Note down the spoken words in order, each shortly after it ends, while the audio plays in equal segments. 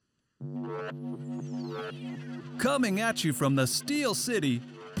Coming at you from the Steel City,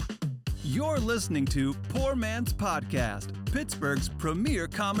 you're listening to Poor Man's Podcast, Pittsburgh's premier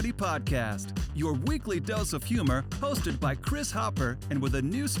comedy podcast. Your weekly dose of humor, hosted by Chris Hopper and with a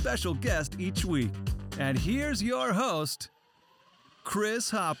new special guest each week. And here's your host,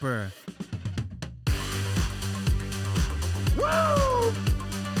 Chris Hopper. Woo!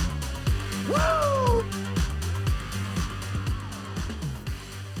 Woo!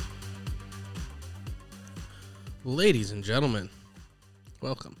 Ladies and gentlemen,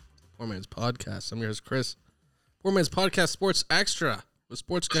 welcome to Poor Man's Podcast. I'm your host, Chris. Poor Man's Podcast Sports Extra with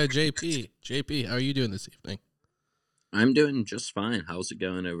sports guy JP. JP, how are you doing this evening? I'm doing just fine. How's it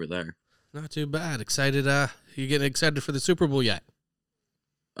going over there? Not too bad. Excited? You getting excited for the Super Bowl yet?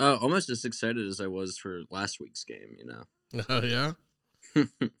 Almost as excited as I was for last week's game, you know. Oh, yeah?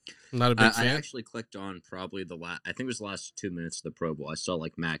 Not a big fan? I actually clicked on probably I think it was the last 2 minutes of the Pro Bowl. I saw,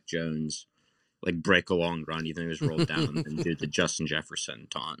 Mac Jones, break a long run. You think it was rolled down and do the Justin Jefferson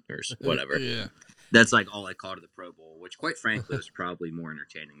taunt or whatever. Yeah. That's, all I caught of the Pro Bowl, which, quite frankly, was probably more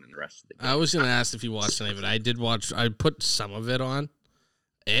entertaining than the rest of the game. I was going to ask if you watched any of it. I did watch. I put some of it on.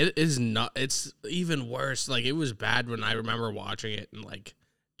 It is not. It's even worse. It was bad when I remember watching it in,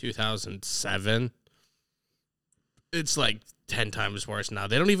 2007. It's, 10 times worse now.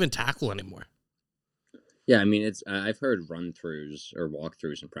 They don't even tackle anymore. Yeah, I mean, I've heard run-throughs or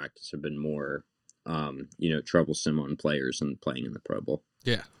walkthroughs in practice have been more, troublesome on players than playing in the Pro Bowl.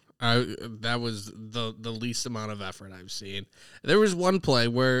 Yeah, that was the least amount of effort I've seen. There was one play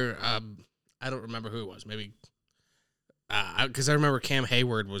where I don't remember who it was. Maybe because I remember Cam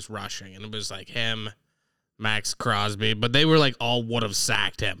Hayward was rushing, and it was him, Max Crosby, but they were all would have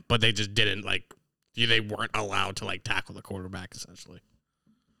sacked him, but they just didn't they weren't allowed to tackle the quarterback essentially.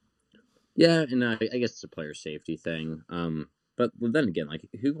 Yeah, and I guess it's a player safety thing. But then again,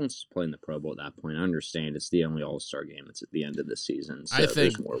 who wants to play in the Pro Bowl at that point? I understand it's the only All-Star game that's at the end of the season, so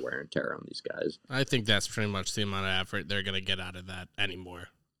there's more wear and tear on these guys. I think that's pretty much the amount of effort they're going to get out of that anymore,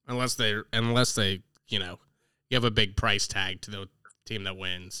 unless they give a big price tag to the team that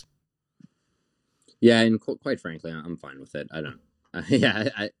wins. Yeah, and quite frankly, I'm fine with it. I don't.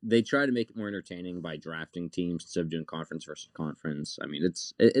 They try to make it more entertaining by drafting teams instead of doing conference versus conference. I mean,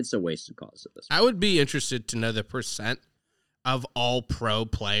 it's a wasted cause at this point. I would be interested to know the percent of all pro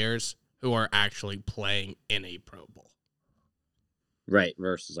players who are actually playing in a Pro Bowl. Right,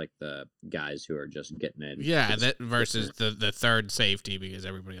 versus the guys who are just getting in. Yeah, that versus the third safety because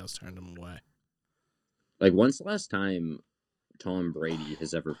everybody else turned them away. When's the last time Tom Brady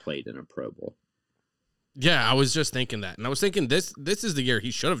has ever played in a Pro Bowl? Yeah, I was just thinking that. And I was thinking this is the year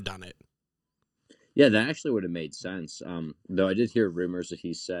he should have done it. Yeah, that actually would have made sense. Though I did hear rumors that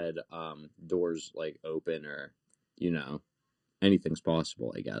he said doors open or, anything's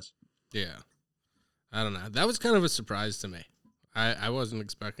possible, I guess. Yeah. I don't know. That was kind of a surprise to me. I wasn't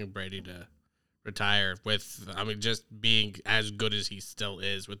expecting Brady to retire with, just being as good as he still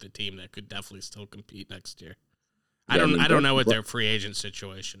is with a team that could definitely still compete next year. I don't know what their free agent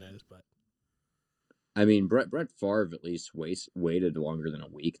situation is, but. I mean, Brett Favre at least waited longer than a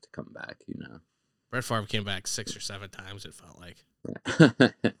week to come back, Brett Favre came back 6 or 7 times, it felt like.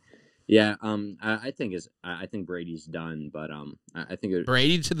 Yeah, I think Brady's done, but I think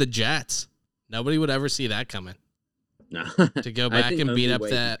Brady to the Jets. Nobody would ever see that coming. No. To go back and beat up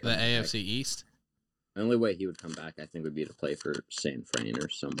the AFC East. The only way he would come back, I think, would be to play for San Fran or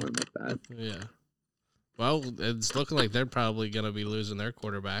someone like that. Yeah. Well, it's looking like they're probably going to be losing their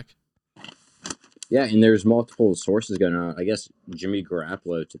quarterback. Yeah, and there's multiple sources going on. I guess Jimmy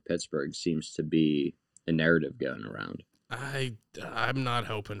Garoppolo to Pittsburgh seems to be a narrative going around. I'm not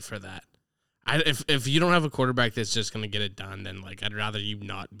hoping for that. If you don't have a quarterback that's just going to get it done, then I'd rather you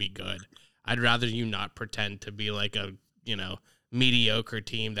not be good. I'd rather you not pretend to be a mediocre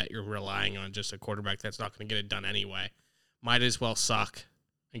team that you're relying on just a quarterback that's not going to get it done anyway. Might as well suck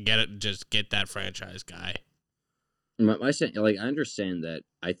and get that franchise guy. I understand that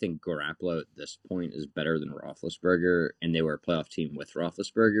I think Garoppolo at this point is better than Roethlisberger, and they were a playoff team with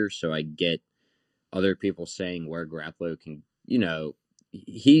Roethlisberger, so I get other people saying where Garoppolo can,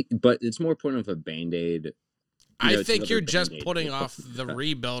 but it's more point of a Band-Aid. I think you're just putting off the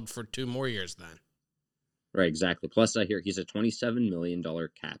rebuild for 2 more years then. Right, exactly. Plus, I hear he's a $27 million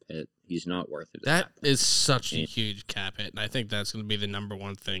cap hit. He's not worth it. That is such a huge cap hit, and I think that's going to be the number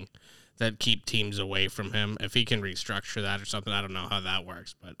one thing that keep teams away from him. If he can restructure that or something, I don't know how that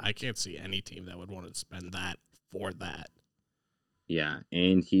works, but I can't see any team that would want to spend that for that. Yeah,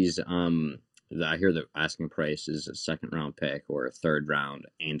 and he's I hear the asking price is a 2nd round pick or a 3rd round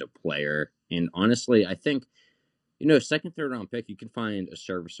and a player. And honestly, I think second, third round pick, you can find a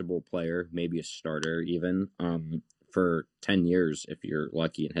serviceable player, maybe a starter even, for 10 years if you're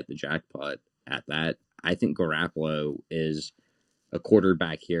lucky and hit the jackpot at that. I think Garoppolo is a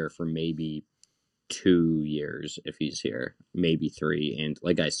quarterback here for maybe 2 years if he's here, maybe 3. And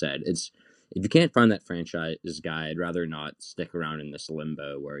like I said, if you can't find that franchise guy, I'd rather not stick around in this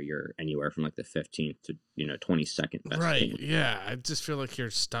limbo where you're anywhere from like the 15th to 22nd best Right. team. Yeah. I just feel like you're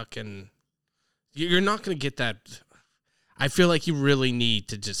stuck in. You're not going to get that. I feel like you really need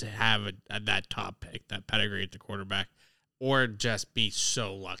to just have that top pick, that pedigree at the quarterback, or just be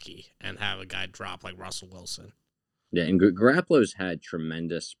so lucky and have a guy drop like Russell Wilson. Yeah, and Garoppolo's had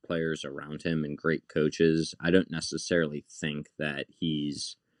tremendous players around him and great coaches. I don't necessarily think that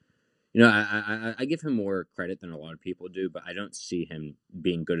he's, I give him more credit than a lot of people do, but I don't see him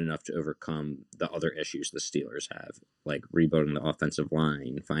being good enough to overcome the other issues the Steelers have, like rebuilding the offensive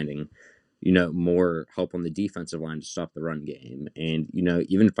line, finding, more help on the defensive line to stop the run game, and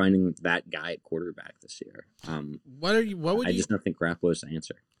even finding that guy at quarterback this year. I just don't think Garoppolo's the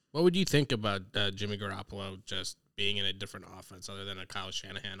answer. What would you think about Jimmy Garoppolo just being in a different offense other than a Kyle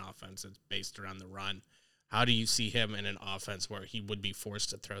Shanahan offense that's based around the run? How do you see him in an offense where he would be forced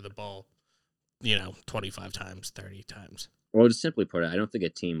to throw the ball, 25 times, 30 times? Well, to simply put it, I don't think a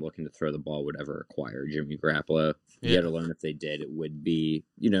team looking to throw the ball would ever acquire Jimmy Garoppolo. Yeah. Yet alone, if they did, it would be,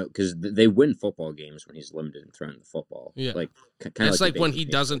 because they win football games when he's limited in throwing the football. Yeah. Like, It's like when he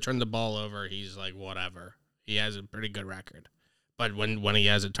doesn't turn the ball over, he's like, whatever. He has a pretty good record. But when he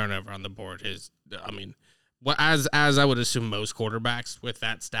has a turnover on the board, as I would assume most quarterbacks with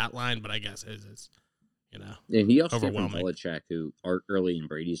that stat line, but I guess his is, And he also came from overwhelming. Belichick, who early in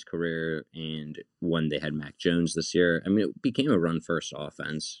Brady's career, and when they had Mac Jones this year, it became a run-first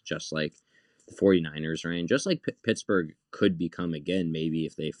offense, just like the 49ers ran, just like Pittsburgh could become again, maybe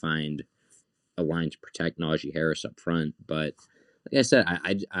if they find a line to protect Najee Harris up front. But like I said,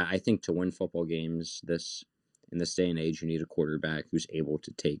 I think to win football games in this day and age, you need a quarterback who's able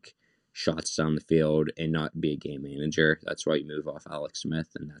to take shots down the field and not be a game manager. That's why you move off Alex Smith,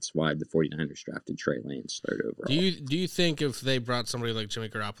 and that's why the 49ers drafted Trey Lance third overall. Do you think if they brought somebody like Jimmy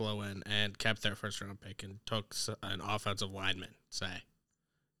Garoppolo in and kept their first-round pick and took an offensive lineman, say,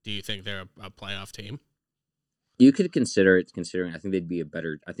 do you think they're a playoff team? You could consider it, considering I think they'd be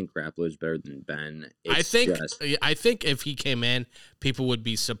I think Garoppolo's better than Ben. I think if he came in, people would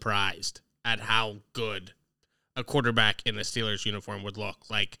be surprised at how good a quarterback in a Steelers uniform would look,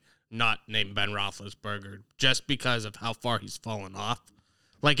 like not named Ben Roethlisberger, just because of how far he's fallen off.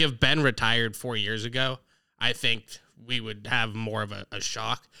 Like if Ben retired 4 years ago, I think we would have more of a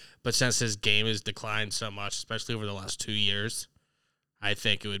shock. But since his game has declined so much, especially over the last 2 years, I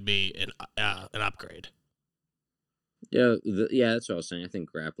think it would be an upgrade. Yeah, that's what I was saying. I think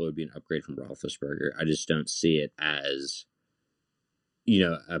Garoppolo would be an upgrade from Roethlisberger. I just don't see it as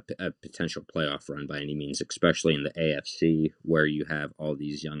a potential playoff run by any means, especially in the AFC where you have all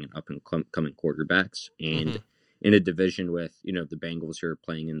these young and up and coming quarterbacks, and in a division with the Bengals who are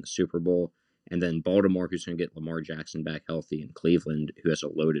playing in the Super Bowl, and then Baltimore who's going to get Lamar Jackson back healthy, and Cleveland who has a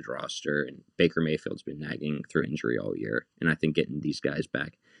loaded roster, and Baker Mayfield's been nagging through injury all year. And I think getting these guys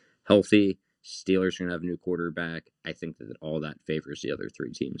back healthy, Steelers are going to have a new quarterback. I think that all that favors the other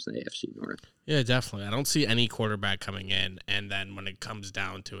 3 teams in the AFC North. Yeah, definitely. I don't see any quarterback coming in, and then when it comes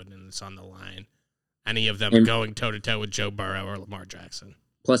down to it and it's on the line, any of them going toe-to-toe with Joe Burrow or Lamar Jackson.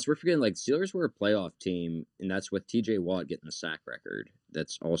 Plus, we're forgetting, Steelers were a playoff team, and that's with T.J. Watt getting the sack record.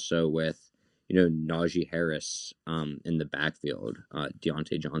 That's also with, Najee Harris in the backfield,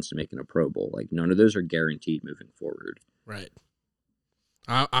 Deontay Johnson making a Pro Bowl. None of those are guaranteed moving forward. Right.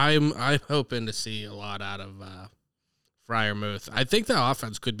 I'm hoping to see a lot out of Freiermuth. I think the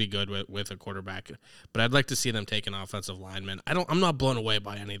offense could be good with a quarterback, but I'd like to see them take an offensive lineman. I'm not blown away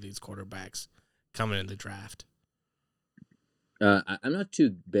by any of these quarterbacks coming in the draft. I'm not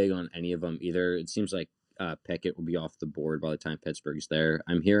too big on any of them either. It seems like Pickett will be off the board by the time Pittsburgh's there.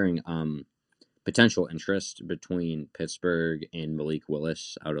 I'm hearing potential interest between Pittsburgh and Malik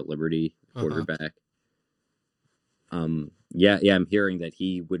Willis out at Liberty, quarterback. I'm hearing that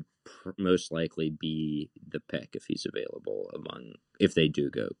he would most likely be the pick if he's available if they do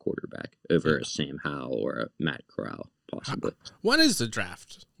go quarterback over a Sam Howell or a Matt Corral, possibly. When is the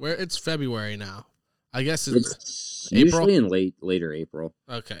draft? It's February now. I guess it's April? Usually in later April.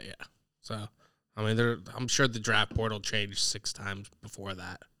 Okay, yeah. So, I'm sure the draft portal changed 6 times before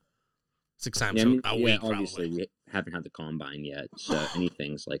that. 6 times a week, obviously, probably. we haven't had the combine yet, so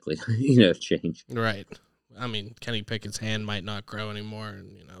anything's likely to change. Right. Kenny Pickett's hand might not grow anymore,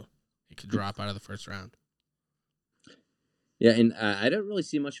 and, he could drop out of the first round. Yeah, and I don't really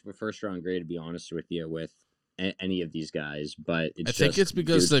see much of a first-round grade, to be honest with you, with any of these guys, but I think it's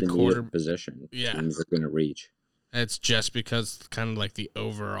because the quarter position Yeah. teams are going to reach. It's just because kind of like the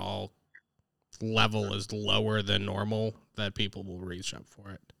overall level is lower than normal that people will reach up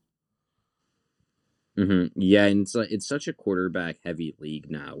for it. Yeah, and it's such a quarterback heavy league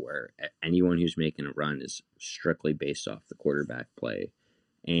now where anyone who's making a run is strictly based off the quarterback play.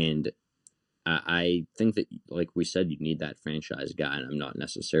 And I think that, like we said, you need that franchise guy, and I'm not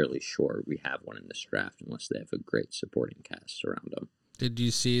necessarily sure we have one in this draft unless they have a great supporting cast around them. Did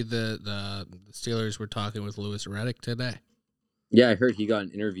you see the Steelers were talking with Louis Riddick today? Yeah, I heard he got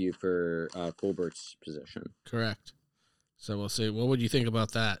an interview for Colbert's position. Correct. So we'll see. What would you think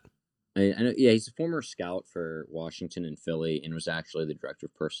about that? I know, yeah, he's a former scout for Washington and Philly, and was actually the director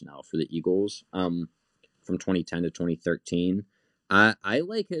of personnel for the Eagles from 2010 to 2013. I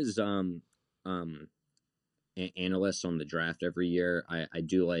like his analysts on the draft every year. I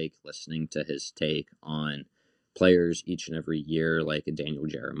do like listening to his take on players each and every year, like a Daniel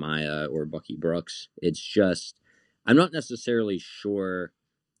Jeremiah or Bucky Brooks. It's just, I'm not necessarily sure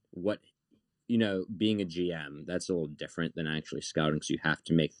what, being a GM, that's a little different than actually scouting, because you have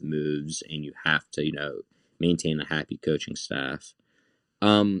to make the moves and you have to, maintain a happy coaching staff.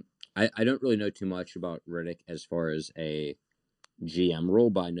 I don't really know too much about Riddick as far as a GM role,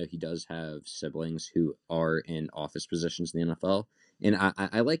 but I know he does have siblings who are in office positions in the NFL. And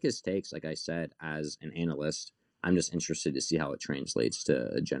I like his takes, like I said, as an analyst. I'm just interested to see how it translates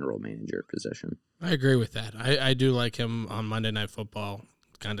to a general manager position. I agree with that. I do like him on Monday Night Football,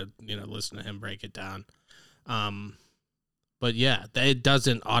 kind of, listen to him break it down. But yeah, it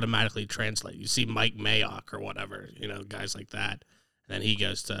doesn't automatically translate. You see Mike Mayock or whatever, guys like that. And then he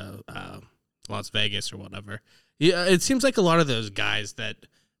goes to Las Vegas or whatever. Yeah, it seems like a lot of those guys that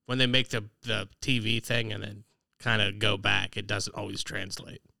when they make the TV thing and then kind of go back, it doesn't always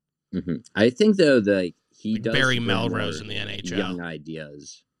translate. I think, though, that he like does Barry Melrose in the NHL. Young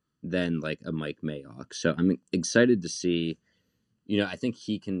ideas than like a Mike Mayock. So I'm excited to see, I think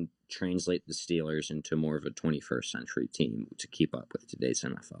he can translate the Steelers into more of a 21st century team to keep up with today's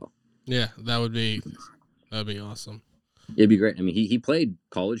NFL. Yeah, that'd be awesome. It'd be great. I mean, he played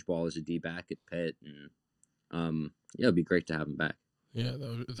college ball as a D-back at Pitt, and it'd be great to have him back. Yeah,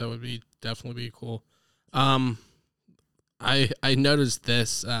 that would be definitely be cool. I noticed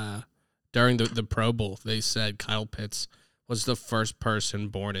this during the Pro Bowl. They said Kyle Pitts was the first person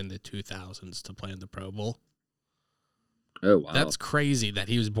born in the 2000s to play in the Pro Bowl. Oh, wow. That's crazy that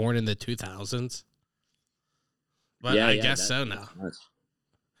he was born in the 2000s. But Yeah, I yeah, guess so now. Nuts.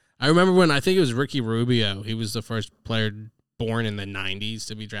 I remember when I think it was Ricky Rubio. He was the first player born in the 90s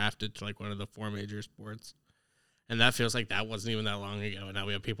to be drafted to like one of the 4 major sports. And that feels like that wasn't even that long ago. And now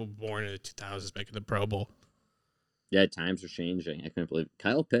we have people born in the 2000s making the Pro Bowl. Yeah, times are changing. I couldn't believe it.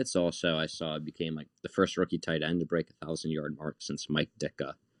 Kyle Pitts also, I saw, became like the first rookie tight end to break 1,000-yard mark since Mike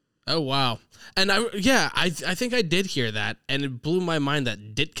Ditka. Oh, wow. And I think I did hear that, and it blew my mind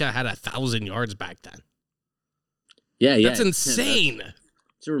that Ditka had 1,000 yards back then. Yeah. That's insane.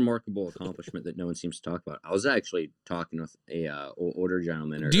 It's a remarkable accomplishment that no one seems to talk about. I was actually talking with a older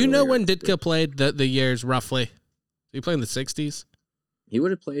gentleman. Do you know when Ditka played the years roughly? Did he play in the 60s? He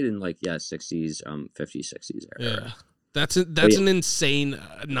would have played in 60s, 50s, 60s era. Yeah. That's an insane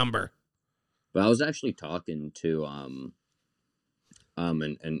number. But I was actually talking to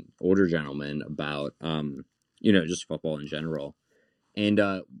an older gentleman about just football in general, and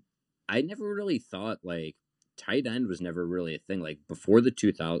I never really thought like tight end was never really a thing. Like before the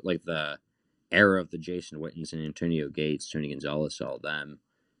 2000, like the era of the Jason Wittens and Antonio Gates, Tony Gonzalez, all them.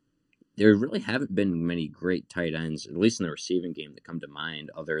 There really haven't been many great tight ends, at least in the receiving game, that come to mind,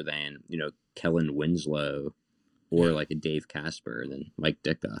 other than Kellen Winslow or like a Dave Casper than Mike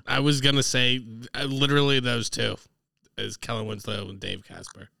Ditka. I was gonna say literally those two, is Kellen Winslow and Dave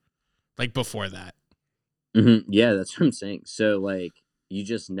Casper. Like before that. Yeah, that's what I'm saying. So like you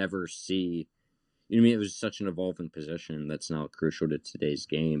just never see. You know what I mean? It was such an evolving position that's now crucial to today's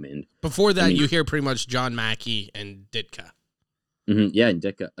game. And before that, you hear pretty much John Mackey and Ditka. Yeah, and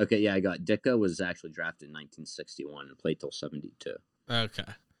Ditka. Okay, yeah, I got Ditka was actually drafted in 1961 and played till 72. Okay,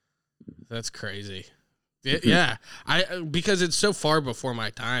 that's crazy. Yeah, because it's so far before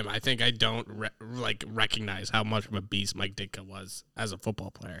my time. I think I don't recognize how much of a beast Mike Ditka was as a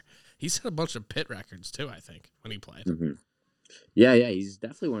football player. He set a bunch of pit records too. I think when he played. Yeah, he's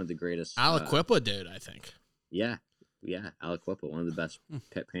definitely one of the greatest. Aliquippa dude, I think. Yeah, Aliquippa, one of the best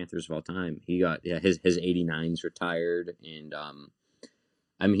Pit Panthers of all time. He got his 89s retired, and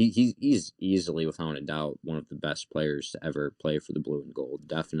I mean he's easily, without a doubt, one of the best players to ever play for the Blue and Gold.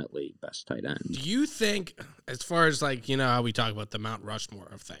 Definitely best tight end. Do you think, as far as how we talk about the Mount Rushmore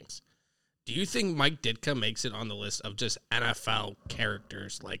of things, Do you think Mike Ditka makes it on the list of just NFL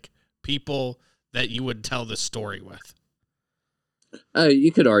characters, like people that you would tell the story with?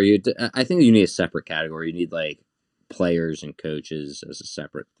 You could argue. I think you need a separate category. You need like players and coaches as a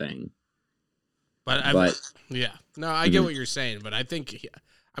separate thing. But yeah, no, I get what you're saying, but I think,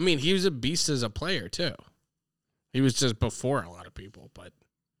 he was a beast as a player too. He was just before a lot of people, but.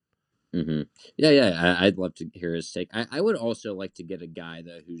 Yeah. I'd love to hear his take. I would also like to get a guy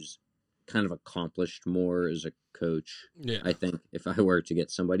though who's kind of accomplished more as a coach. Yeah, I think if I were to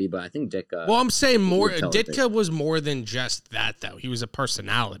get somebody, but I think Ditka. Well, I'm saying more. Ditka was more than just that, though. He was a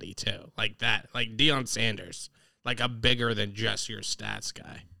personality too, like that, like Deion Sanders, like a bigger than just your stats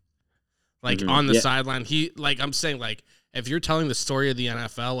guy. Like on the sideline, I'm saying, like if you're telling the story of the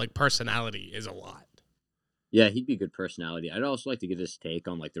NFL, like personality is a lot. Yeah, he'd be a good personality. I'd also like to get his take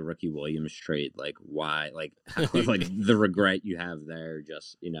on like the Ricky Williams trade, like why, like like the regret you have there,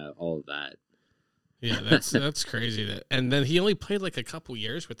 just all of that. Yeah, that's crazy. And then he only played like a couple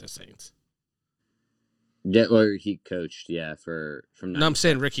years with the Saints. Yeah, or he coached. Yeah, from. No, I'm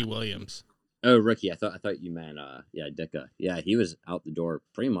saying Ricky Williams. Oh, Ricky. I thought you meant Ditka. Yeah, he was out the door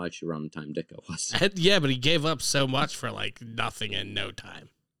pretty much around the time Ditka was. Yeah, but he gave up so much for like nothing in no time.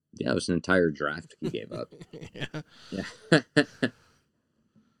 Yeah, it was an entire draft he gave up. Yeah.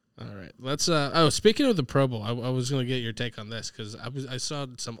 All right, let's. Speaking of the Pro Bowl, I was going to get your take on this because I saw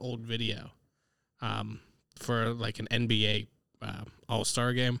some old video, for like an NBA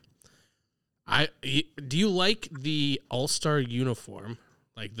All-Star game. Do you like the All-Star uniform,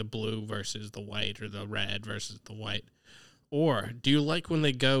 like the blue versus the white or the red versus the white, or do you like when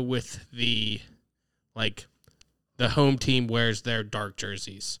they go with the home team wears their dark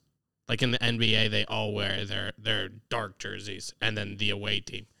jerseys? Like in the NBA, they all wear their dark jerseys, and then the away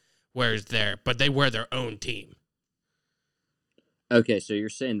team wears but they wear their own team. Okay, so you're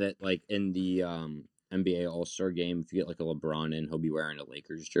saying that like in the NBA All-Star game, if you get like a LeBron in, he'll be wearing a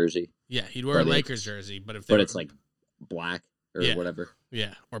Lakers jersey? Yeah, he'd wear a Lakers jersey, but it's like black or whatever.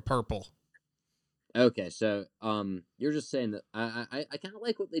 Yeah, or purple. Okay, so you're just saying that I kind of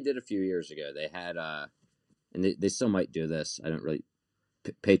like what they did a few years ago. They had and they still might do this. I don't really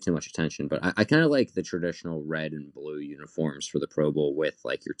pay too much attention, but I kind of like the traditional red and blue uniforms for the Pro Bowl with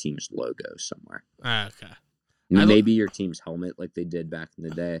like your team's logo somewhere. Okay. Maybe your team's helmet like they did back in the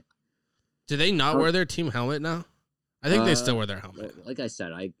day. Do they not wear their team helmet now? I think they still wear their helmet. Like I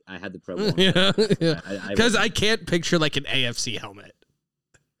said, I had the Pro Bowl. Yeah. Because I can't picture like an AFC helmet.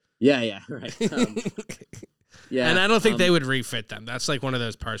 Yeah, right. Yeah, and I don't think they would refit them. That's like one of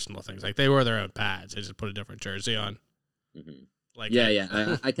those personal things. Like they wear their own pads. They just put a different jersey on. Mm-hmm. Like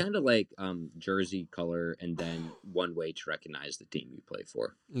I kind of like jersey color and then one way to recognize the team you play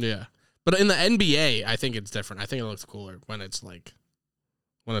for. Yeah, but in the NBA, I think it's different. I think it looks cooler when it's like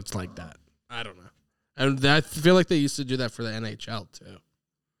that. I don't know, and I feel like they used to do that for the NHL too.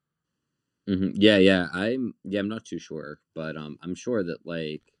 Mm-hmm. Yeah. I'm not too sure, but I'm sure that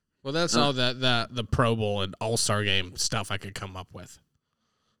like. Well, that's all the Pro Bowl and All-Star Game stuff I could come up with.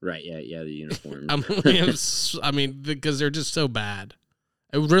 Right, yeah, the uniforms. Because they're just so bad.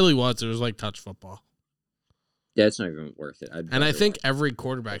 It really was. It was like touch football. Yeah, it's not even worth it. And I think every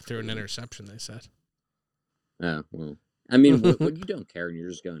quarterback threw an interception, they said. Oh, well. I mean, when you don't care and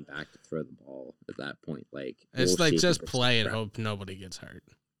you're just going back to throw the ball at that point, like... It's like just play and hope nobody gets hurt.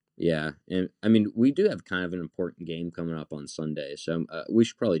 Yeah, and I mean, we do have kind of an important game coming up on Sunday, so we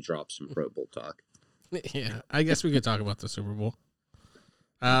should probably drop some Pro Bowl talk. Yeah, I guess we could talk about the Super Bowl.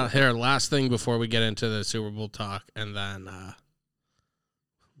 Here, last thing before we get into the Super Bowl talk, and then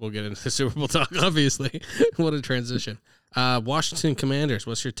we'll get into the Super Bowl talk, obviously. What a transition. Washington Commanders,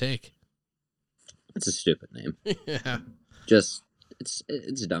 what's your take? That's a stupid name. Yeah. Just,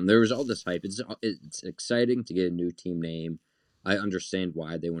 it's dumb. There was all this hype. It's exciting to get a new team name. I understand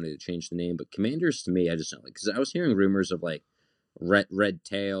why they wanted to change the name, but Commanders to me, I just don't like, because I was hearing rumors of like Red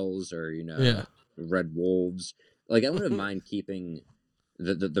Tails or Red Wolves. Like I wouldn't mind keeping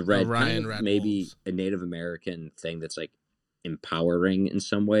the red, Red maybe Wolves. A Native American thing that's like empowering in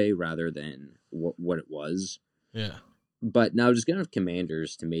some way rather than what it was. Yeah. But now just going with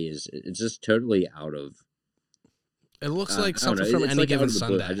Commanders to me it's just totally out of. It looks like something from any given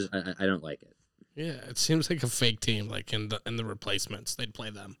Sunday. I don't like it. Yeah, it seems like a fake team. Like in the replacements, they'd play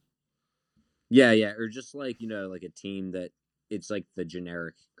them. Yeah, or just like like a team that it's like the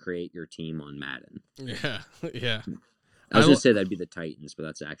generic create your team on Madden. Yeah. I was gonna say that'd be the Titans, but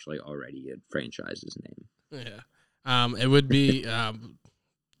that's actually already a franchise's name. Yeah, it would be.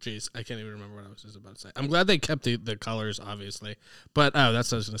 Jeez, I can't even remember what I was just about to say. I'm glad they kept the colors, obviously, but that's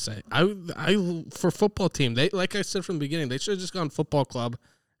what I was gonna say. I for football team, they like I said from the beginning, they should have just gone football club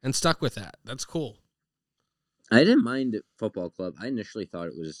and stuck with that. That's cool. I didn't mind football club. I initially thought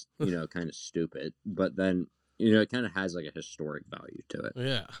it was, kind of stupid, but then, it kind of has like a historic value to it.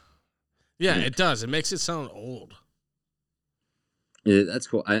 Yeah. Yeah, it does. It makes it sound old. Yeah, that's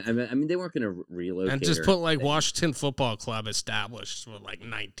cool. I mean, they weren't going to relocate. And just put like Washington Football Club established with like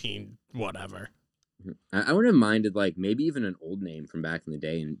 19 whatever. I wouldn't have minded like maybe even an old name from back in the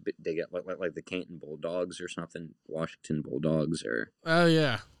day, and they get like the Canton Bulldogs or something, Washington Bulldogs, or oh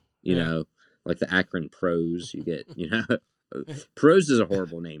yeah, you know, like the Akron Pros. You get Pros is a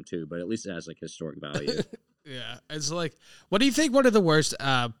horrible name too, but at least it has like historic value. Yeah, it's like, what do you think one of the worst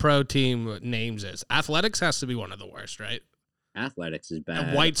pro team names is? Athletics has to be one of the worst, right? Athletics is bad.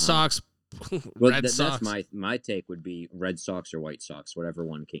 And White Sox, Red Sox. That's my take would be Red Sox or White Sox, whatever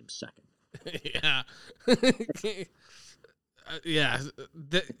one came second. Yeah. Yeah.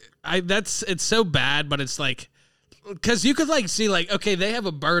 It's so bad, but it's like, because you could like see like, okay, they have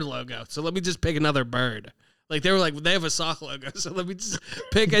a bird logo, so let me just pick another bird. Like they were like, they have a sock logo, so let me just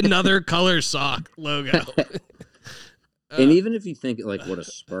pick another color sock logo. And even if you think like what a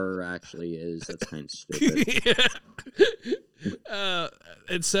spur actually is, that's kind of stupid. Yeah.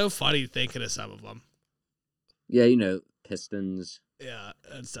 It's so funny thinking of some of them. Yeah, Pistons. Yeah,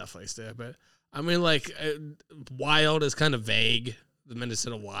 that's definitely stupid. I mean, like, Wild is kind of vague. The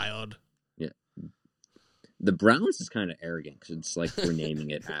Minnesota Wild. Yeah. The Browns is kind of arrogant because it's like we're naming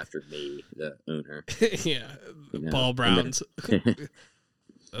it after me, the owner. Yeah, Paul Browns.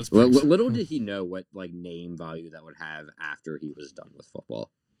 That's well, little did he know what like name value that would have after he was done with football.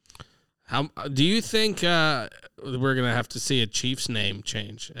 How do you think we're gonna have to see a Chiefs name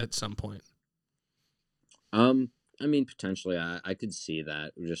change at some point? I mean, potentially, I could see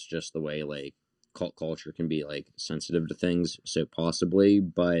that just the way like cult culture can be like sensitive to things, so possibly.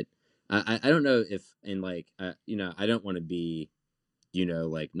 But I don't know if I don't want to be,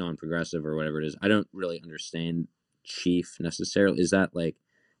 like non-progressive or whatever it is. I don't really understand Chief necessarily. Is that like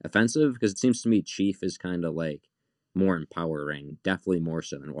offensive? Because it seems to me Chief is kind of like more empowering, definitely more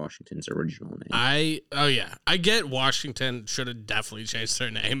so than Washington's original name. I get Washington should have definitely changed their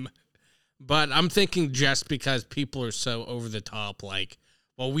name. But I'm thinking just because people are so over the top, like,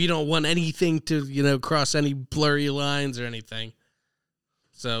 well, we don't want anything to, cross any blurry lines or anything.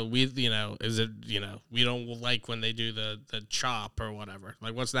 So we don't like when they do the chop or whatever.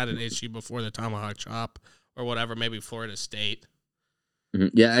 Like, what's that an issue before the tomahawk chop or whatever? Maybe Florida State.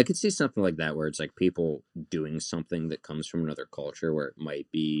 Mm-hmm. Yeah, I could see something like that where it's like people doing something that comes from another culture where it might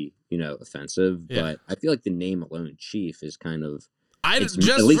be, offensive. Yeah. But I feel like the name alone, Chief, is kind of.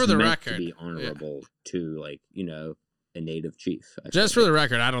 Just for the record, to be honorable to like a native chief. Just for the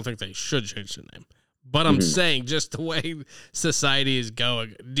record, I don't think they should change the name, but I'm saying just the way society is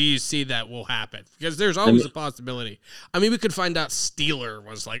going. Do you see that will happen? Because there's always a possibility. I mean, we could find out Steeler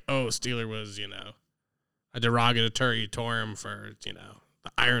was like, Steeler was a derogatory term for the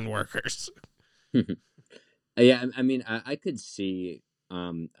iron workers. Yeah, I mean, I could see.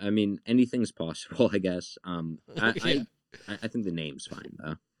 I mean, anything's possible, I guess. I think the name's fine,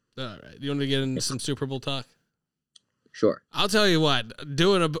 though. All right. You want to get into some Super Bowl talk? Sure. I'll tell you what.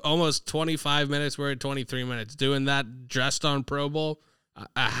 Doing almost 25 minutes, we're at 23 minutes. Doing that dressed on Pro Bowl,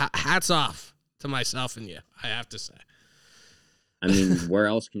 hats off to myself and you, I have to say. I mean, where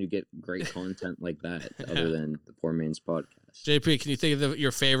else can you get great content like that other than the Poor Man's Podcast? JP, can you think of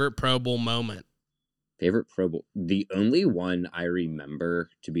your favorite Pro Bowl moment? Favorite Pro Bowl? The only one I remember,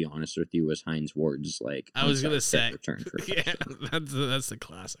 to be honest with you, was Hines Ward's like. I was gonna say, return for that's the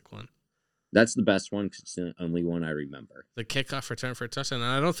classic one. That's the best one because it's the only one I remember. The kickoff return for a touchdown. And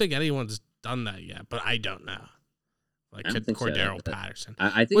I don't think anyone's done that yet, but I don't know. Like Cordero Patterson,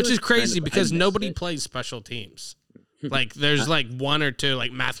 I think, which is crazy because nobody plays special teams. Like there's like one or two,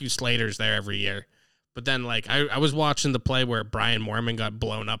 like Matthew Slater's there every year, but then like I was watching the play where Brian Moorman got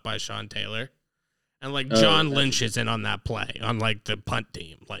blown up by Sean Taylor. And, like, John Lynch is in on that play, on, like, the punt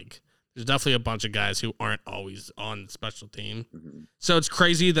team. Like, there's definitely a bunch of guys who aren't always on special team. Mm-hmm. So it's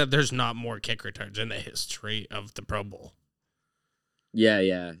crazy that there's not more kick returns in the history of the Pro Bowl.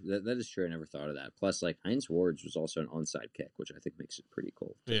 Yeah. That is true. I never thought of that. Plus, like, Hines Ward's was also an onside kick, which I think makes it pretty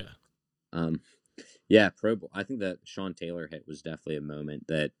cool. Yeah. Yeah, Pro Bowl. I think that Sean Taylor hit was definitely a moment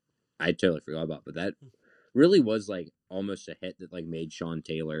that I totally forgot about, but that really was like almost a hit that like made Sean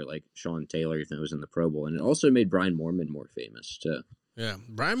Taylor even though it was in the Pro Bowl, and it also made Brian Moorman more famous too. Yeah,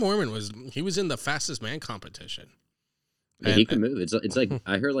 Brian Moorman was in the fastest man competition. Yeah, he can move. It's like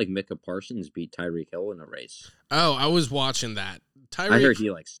I heard like Micah Parsons beat Tyreek Hill in a race. Oh, I was watching that. I heard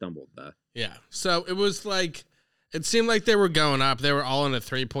he like stumbled though. Yeah, so it was like it seemed like they were going up. They were all in a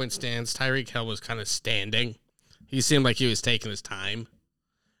 3-point stance. Tyreek Hill was kind of standing. He seemed like he was taking his time.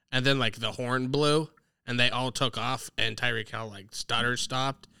 and then like the horn blew, and they all took off, and Tyreek Hill like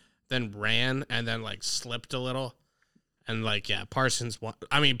stopped, then ran, and then like slipped a little, and like Parsons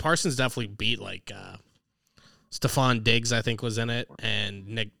definitely beat like Stephon Diggs, I think was in it, and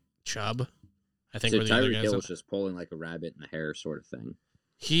Nick Chubb. I think So were the other Tyreek guys. Hill was just pulling like a rabbit in the hair sort of thing.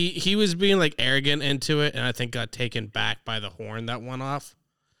 He was being like arrogant into it, and I think got taken back by the horn that went off,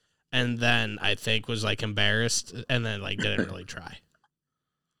 and then I think was like embarrassed, and then like didn't really try.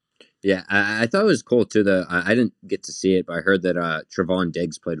 Yeah, I thought it was cool too. I didn't get to see it, but I heard that Trevon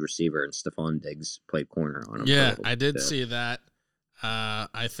Diggs played receiver and Stephon Diggs played corner on him. Yeah, I did see that.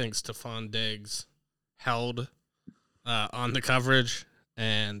 I think Stephon Diggs held on the coverage,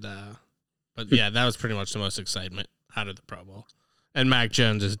 and but yeah, that was pretty much the most excitement out of the Pro Bowl. And Mac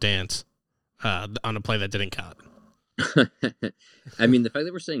Jones' dance on a play that didn't count. I mean, the fact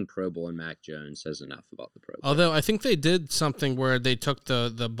that we're saying Pro Bowl and Mac Jones says enough about the Pro Bowl. Although I think they did something where they took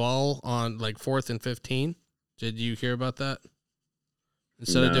the ball on like 4th and 15. Did you hear about that?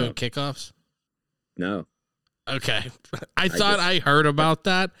 Instead of doing kickoffs? No. Okay. I thought I heard about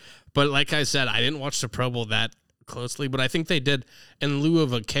that, but like I said, I didn't watch the Pro Bowl that closely, but I think they did, in lieu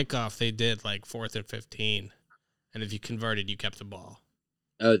of a kickoff, they did like 4th and 15. And if you converted, you kept the ball.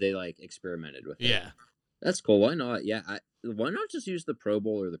 Oh, they like experimented with it. Yeah. That's cool. Why not? Yeah. Why not just use the Pro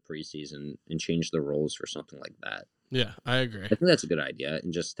Bowl or the preseason and change the rules for something like that? Yeah, I agree. I think that's a good idea,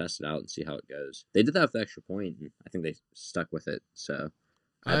 and just test it out and see how it goes. They did that with the extra point, and I think they stuck with it. So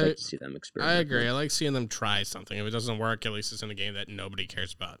I'd like to see them experiment. I agree. I like seeing them try something. If it doesn't work, at least it's in a game that nobody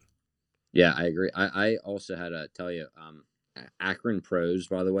cares about. Yeah, I agree. I also had to tell you, Akron Pros,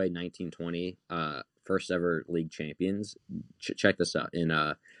 by the way, 1920, first ever league champions. Check this out.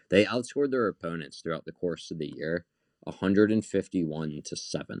 They outscored their opponents throughout the course of the year,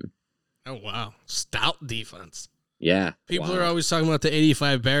 151-7. Oh wow, stout defense. Yeah, people are always talking about the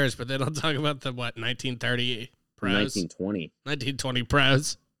 85 Bears, but they don't talk about the 1930 Pros, 1920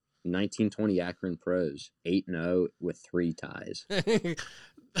 Pros, 1920 Akron Pros, 8-0 with 3 ties.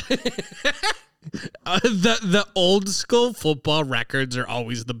 The old school football records are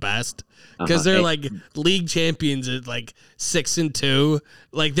always the best because they're like league champions at like 6-2.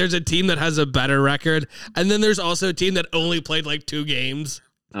 Like there's a team that has a better record, and then there's also a team that only played like 2 games.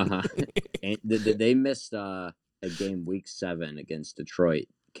 And they missed a game week 7 against Detroit,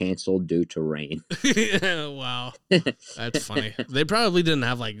 canceled due to rain. Wow, that's funny. They probably didn't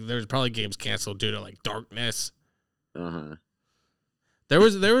have there's probably games canceled due to like darkness. There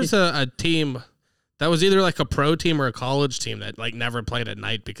was a team that was either like a pro team or a college team that like never played at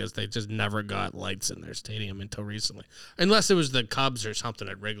night because they just never got lights in their stadium until recently. Unless it was the Cubs or something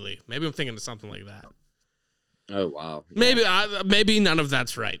at Wrigley. Maybe I'm thinking of something like that. Oh wow. Yeah. Maybe none of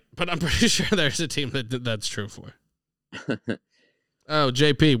that's right, but I'm pretty sure there's a team that's true for. Oh,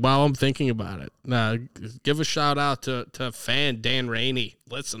 JP, while I'm thinking about it, give a shout out to fan Dan Rainey,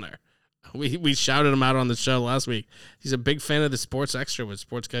 listener. We shouted him out on the show last week. He's a big fan of the Sports Extra with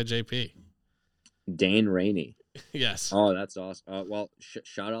Sports Guy JP. Dan Rainey. Yes. Oh, that's awesome. Well,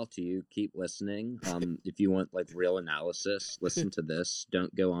 shout out to you. Keep listening. If you want like real analysis, listen to this.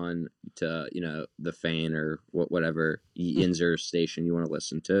 Don't go on to the Fan or whatever Yinzer station you want to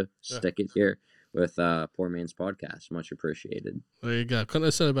listen to. Stick it here with Poor Man's Podcast. Much appreciated. There you go. Couldn't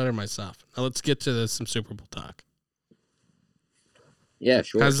have said it better myself. Now let's get to some Super Bowl talk. Yeah,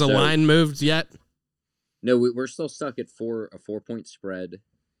 sure. Has the line moved yet? No, we're still stuck at a 4-point spread,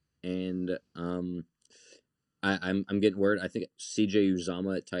 and I'm getting word. I think CJ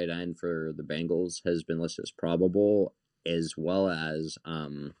Uzomah at tight end for the Bengals has been listed as probable, as well as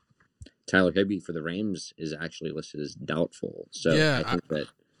Tyler Higbee for the Rams is actually listed as doubtful. So yeah, I think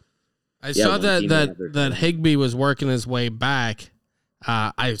I saw that Higbee was working his way back.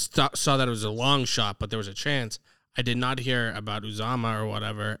 I saw that it was a long shot, but there was a chance. I did not hear about Uzomah or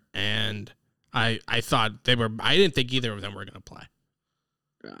whatever, and I thought they were. I didn't think either of them were going to play.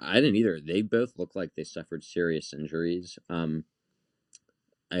 I didn't either. They both look like they suffered serious injuries, or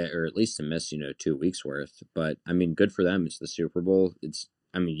at least to miss 2 weeks worth. But I mean, good for them. It's the Super Bowl.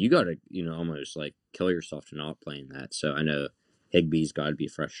 You got to almost like kill yourself to not playing that. So I know Higbee's got to be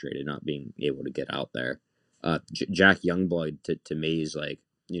frustrated not being able to get out there. Jack Youngblood to me is like.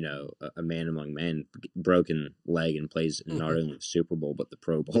 A man among men, broken leg, and plays not only the Super Bowl but the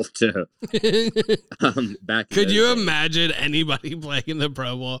Pro Bowl too. Could you imagine anybody playing in the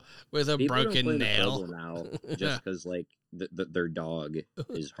Pro Bowl with a People broken nail? Now, just because like their dog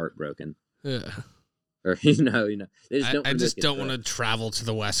is heartbroken. Yeah, or They just don't. I just don't want to travel to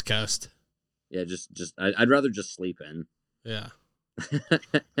the West Coast. Yeah, I'd rather just sleep in. Yeah.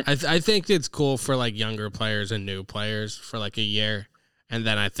 I think it's cool for like younger players and new players for like a year. And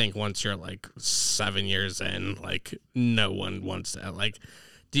then I think once you're like 7 years in, like no one wants to. Like,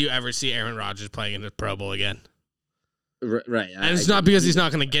 do you ever see Aaron Rodgers playing in the Pro Bowl again? Right. And it's not because he's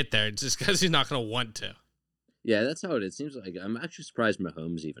not going to get there. It's just because he's not going to want to. Yeah, that's how it seems like. I'm actually surprised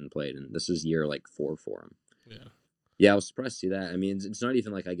Mahomes even played, and this is year like 4 for him. Yeah. Yeah, I was surprised to see that. I mean, it's not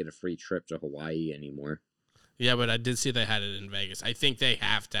even like I get a free trip to Hawaii anymore. Yeah, but I did see they had it in Vegas. I think they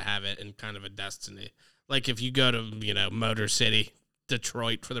have to have it in kind of a destiny. Like if you go to, Motor City,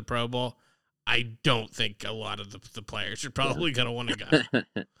 Detroit for the Pro Bowl, I don't think a lot of the players are probably going to want to go.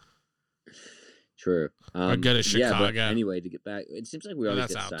 True. Or go to Yeah, but Chicago. anyway, to get back, it seems like we always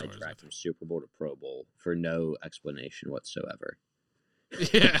that's get outdoors, I sidetracked from think. Super Bowl to Pro Bowl for no explanation whatsoever.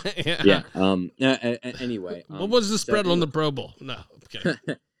 Yeah. Yeah. Anyway, What was the spread on the anyway, Pro Bowl? No. Okay.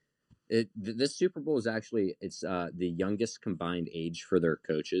 this Super Bowl is actually the youngest combined age for their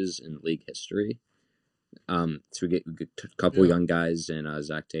coaches in league history. So we get a couple young guys and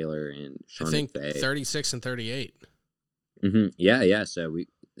Zach Taylor and Sean I think McVay. 36 and 38. Yeah. So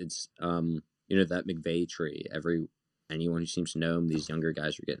it's that McVay tree. Anyone who seems to know him, these younger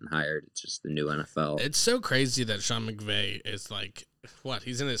guys are getting hired. It's just the new NFL. It's so crazy that Sean McVay is like,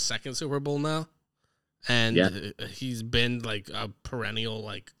 he's in his second Super Bowl now? And he's been like a perennial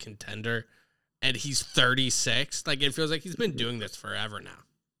like contender. And he's 36. Like it feels like he's been doing this forever now.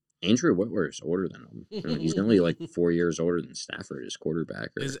 Andrew Whitworth's older than him. I mean, he's only like 4 years older than Stafford, his quarterback.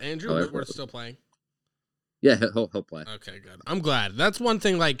 Is Andrew Whitworth still playing? Yeah, he'll play. Okay, good. I'm glad. That's one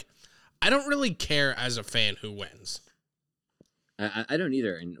thing. Like, I don't really care as a fan who wins. I don't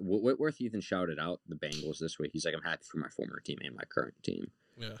either. And Whitworth even shouted out the Bengals this week. He's like, I'm happy for my former team and my current team.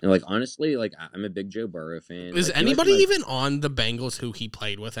 Yeah. And like honestly, like I'm a big Joe Burrow fan. Is like, anybody even on the Bengals who he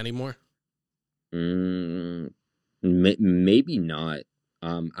played with anymore? Maybe not.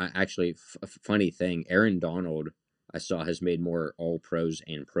 I actually, funny thing, Aaron Donald, I saw, has made more All Pros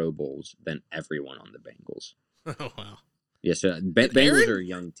and Pro Bowls than everyone on the Bengals. Oh wow. Yeah, so Bengals are a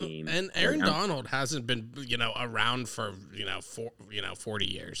young team, and Aaron Donald hasn't been around for 40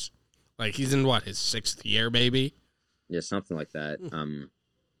 years. Like he's in his 6th year, maybe. Yeah, something like that.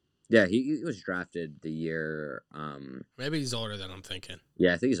 Yeah, he was drafted the year. Maybe he's older than I'm thinking.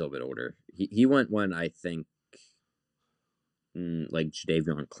 Yeah, I think he's a little bit older. He went when I think like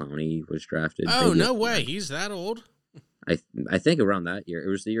Jadeveon Clowney was drafted. Oh, maybe no way. He's that old? I think around that year. It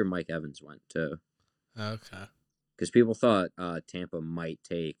was the year Mike Evans went too. Okay. Because people thought Tampa might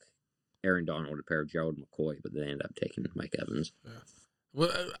take Aaron Donald, a pair of Gerald McCoy, but they ended up taking Mike Evans. Yeah.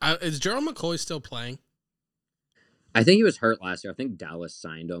 Well, is Gerald McCoy still playing? I think he was hurt last year. I think Dallas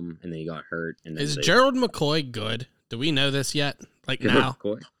signed him, and then he got hurt. And then is Gerald McCoy good? Do we know this yet? Like Gerald now?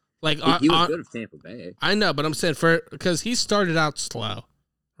 McCoy? Like he was good with Tampa Bay. I know, but I'm saying because he started out slow,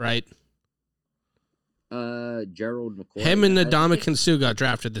 right? Gerald McCoy. Him and Ndamukong Suh got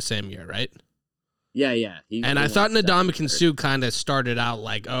drafted the same year, right? Yeah. And I thought Ndamukong Suh kind of started out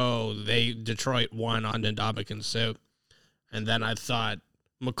like, Detroit won on Ndamukong Suh. And then I thought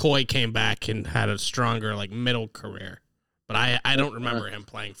McCoy came back and had a stronger middle career. But I don't remember him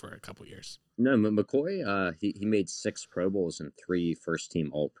playing for a couple years. No, McCoy, he made 6 Pro Bowls and 3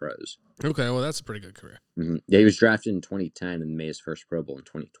 first-team All-Pros. Okay, well, that's a pretty good career. Mm-hmm. Yeah, he was drafted in 2010 and made his first Pro Bowl in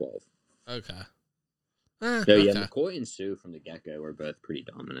 2012. Okay. Yeah, McCoy and Suh from the get-go were both pretty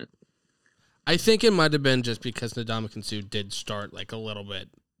dominant. I think it might have been just because Ndamukong Suh did start a little bit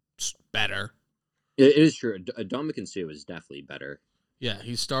better. It is true. Ndamukong Suh was definitely better. Yeah,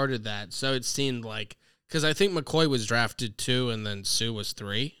 he started that. So it seemed like, because I think McCoy was drafted 2 and then Suh was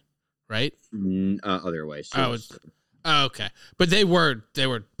 3, right? Other way. Okay. But they were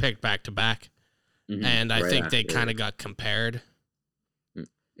picked back to back. Mm-hmm. And I think they kind of got compared.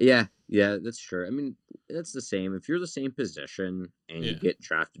 Yeah, that's true. I mean, that's the same. If you're the same position and you get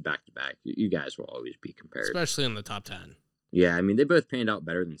drafted back to back, you guys will always be compared. Especially in the top 10. Yeah, I mean, they both panned out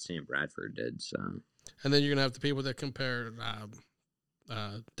better than Sam Bradford did. So. And then you're going to have the people that compare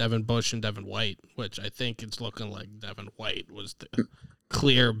Devin Bush and Devin White, which I think it's looking like Devin White was the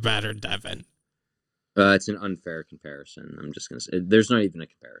clear better Devin. It's an unfair comparison. I'm just going to say, there's not even a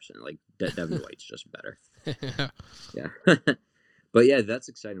comparison. Devin White's just better. Yeah. But yeah, that's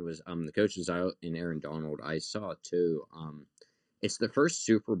exciting. Was the coaches out in Aaron Donald? I saw too. It's the first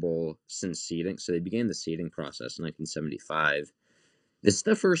Super Bowl since seeding. So they began the seeding process in 1975. This is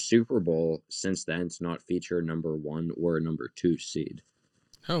the first Super Bowl since then to not feature a number 1 or a number 2 seed.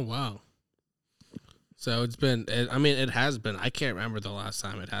 Oh wow! So it's been. It has been. I can't remember the last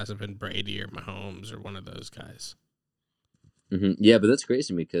time it hasn't been Brady or Mahomes or one of those guys. Mm-hmm. Yeah, but that's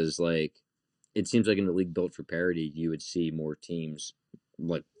crazy because it seems like in a league built for parity, you would see more teams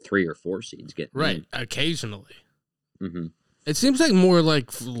 3 or 4 seeds get right occasionally. Mm-hmm. It seems like more like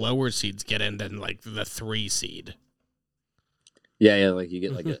lower seeds get in than like the 3 seed. Yeah, like you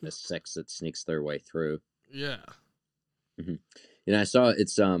get like a 6 that sneaks their way through. Yeah. Mm-hmm. And I saw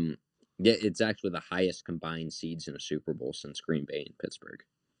it's it's actually the highest combined seeds in a Super Bowl since Green Bay and Pittsburgh.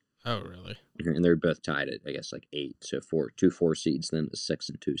 Oh, really? And they're both tied at, I guess, like 8. So 2 4 seeds, then the 6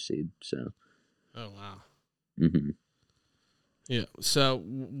 and 2 seed. So. Oh, wow. Mm-hmm. Yeah. So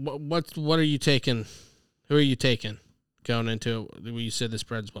what are you taking? Who are you taking going into it? You said the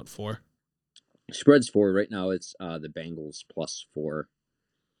spread's what, 4? Spread's 4 right now. It's the Bengals +4.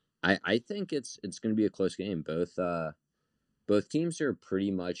 I think it's going to be a close game. Both teams are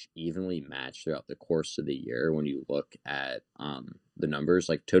pretty much evenly matched throughout the course of the year. When you look at the numbers,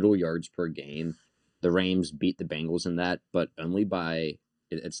 like total yards per game, the Rams beat the Bengals in that, but only by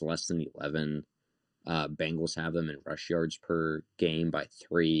it's less than 11. Bengals have them in rush yards per game by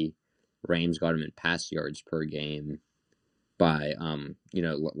 3. Rams got them in pass yards per game by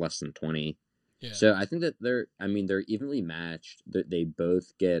less than 20. Yeah. So I think that they're evenly matched. They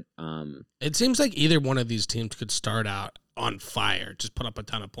both get. It seems like either one of these teams could start out on fire, just put up a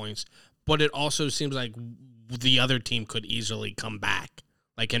ton of points. But it also seems like the other team could easily come back,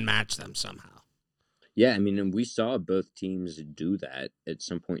 like, and match them somehow. Yeah, I mean, and we saw both teams do that at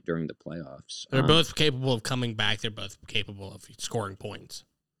some point during the playoffs. They're both capable of coming back. They're both capable of scoring points.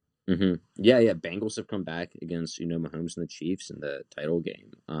 Mm-hmm. Yeah. Bengals have come back against Mahomes and the Chiefs in the title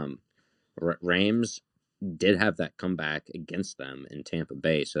game. Rams did have that comeback against them in Tampa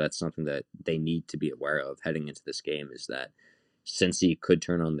Bay, so that's something that they need to be aware of heading into this game, is that Cincy could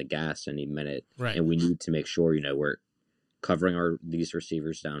turn on the gas any minute, right? And we need to make sure we're covering these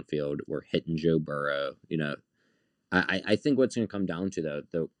receivers downfield. We're hitting Joe Burrow. I think what's going to come down to, though,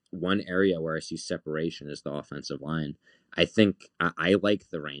 the one area where I see separation is the offensive line. I think I like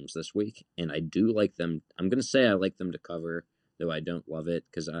the Rams this week, and I do like them. I'm going to say I like them to cover, though I don't love it,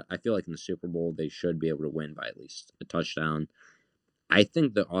 because I feel like in the Super Bowl they should be able to win by at least a touchdown. I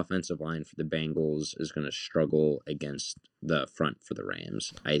think the offensive line for the Bengals is going to struggle against the front for the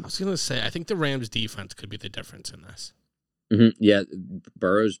Rams. I was going to say, I think the Rams' defense could be the difference in this. Mm-hmm. Yeah,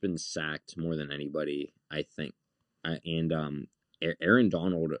 Burrow's been sacked more than anybody, I think. And Aaron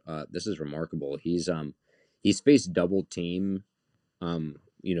Donald, this is remarkable. He's faced double team,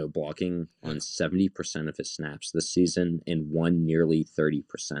 blocking on 70% of his snaps this season and won nearly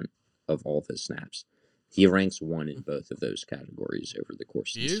 30% of all of his snaps. He ranks 1 in both of those categories over the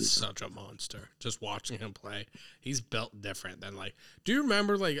course of the season. He is such a monster. Just watching him play, he's built different than, like, do you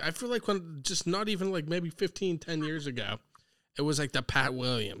remember, like, I feel like when, just not even like maybe 15, 10 years ago, it was like the Pat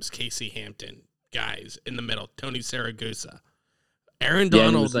Williams, Casey Hampton guys in the middle, Tony Saragusa. Aaron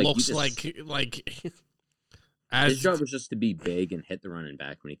Donald looks like his job was just to be big and hit the running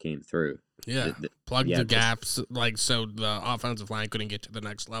back when he came through. Yeah, plug the gaps, like, so the offensive line couldn't get to the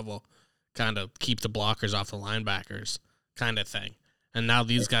next level, kind of keep the blockers off the linebackers, kind of thing. And now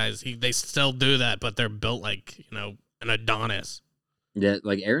these guys, they still do that, but they're built like, an Adonis. Yeah,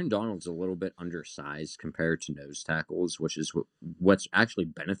 like Aaron Donald's a little bit undersized compared to nose tackles, which is what's actually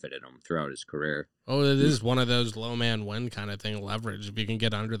benefited him throughout his career. Oh, it is one of those low man win kind of thing, leverage. If you can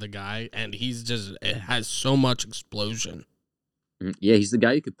get under the guy, and it has so much explosion. Yeah, he's the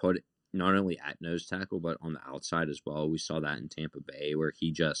guy you could put not only at nose tackle, but on the outside as well. We saw that in Tampa Bay, where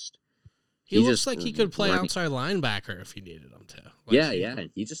he looks like he could play outside linebacker if he needed him to. Yeah.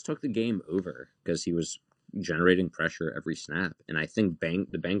 He just took the game over because he was generating pressure every snap. And I think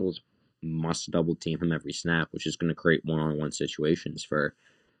the Bengals must double team him every snap, which is going to create one-on-one situations for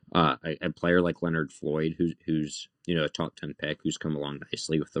a player like Leonard Floyd, who's a top 10 pick, who's come along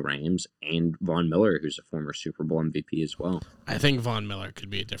nicely with the Rams, and Von Miller, who's a former Super Bowl MVP as well. I think Von Miller could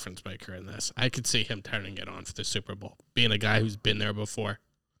be a difference maker in this. I could see him turning it on for the Super Bowl, being a guy who's been there before.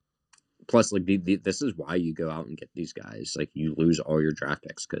 Plus, like, this is why you go out and get these guys. Like, you lose all your draft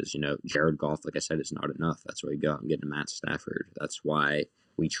picks because, Jared Goff, like I said, is not enough. That's why you go out and get a Matt Stafford. That's why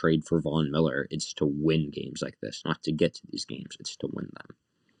we trade for Von Miller. It's to win games like this, not to get to these games. It's to win them.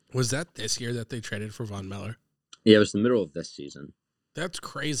 Was that this year that they traded for Von Miller? Yeah, it was the middle of this season. That's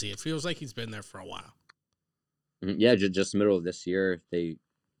crazy. It feels like he's been there for a while. Yeah, just the middle of this year.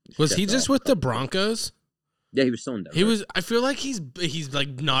 Was he just with the Broncos? Yeah, he was still in Denver. I feel like he's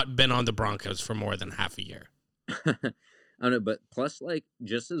like not been on the Broncos for more than half a year. I don't know, but plus, like,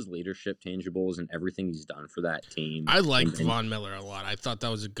 just his leadership tangibles and everything he's done for that team. I liked Von Miller a lot. I thought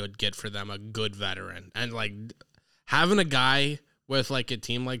that was a good get for them, a good veteran. And, like, having a guy with, like, a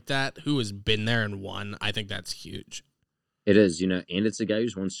team like that who has been there and won, I think that's huge. It is, and it's a guy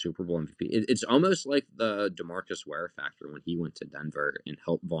who's won Super Bowl MVP. It's almost like the DeMarcus Ware factor when he went to Denver and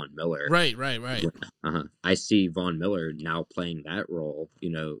helped Von Miller. Right. I see Von Miller now playing that role,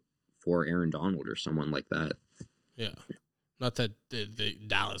 for Aaron Donald or someone like that. Yeah. Not that the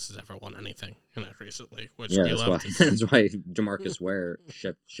Dallas has ever won anything recently, which Yeah, you that's love why, to see. that's why DeMarcus Ware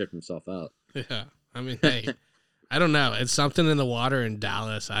shipped himself out. Yeah. I mean, hey, I don't know. It's something in the water in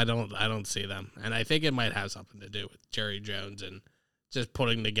Dallas. I don't see them. And I think it might have something to do with Jerry Jones and just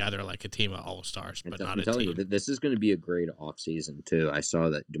putting together like a team of all-stars, but not I'm a telling team. you, this is going to be a great offseason, too. I saw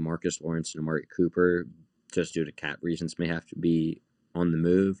that DeMarcus Lawrence and Amari Cooper, just due to cap reasons, may have to be on the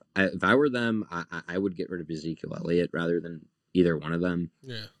move. If I were them, I would get rid of Ezekiel Elliott rather than either one of them.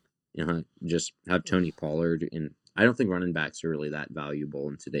 Yeah. Just have Tony Pollard. And I don't think running backs are really that valuable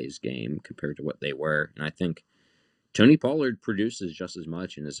in today's game compared to what they were. And I think Tony Pollard produces just as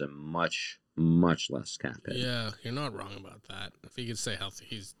much and is a much, much less cap hit. Yeah, you're not wrong about that. If he can stay healthy,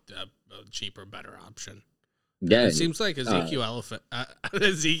 he's a cheaper, better option. Yeah, It seems like Ezekiel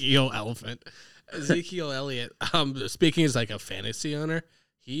Elliott. Speaking as like a fantasy owner,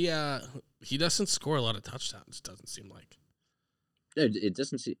 he doesn't score a lot of touchdowns. Doesn't seem like. it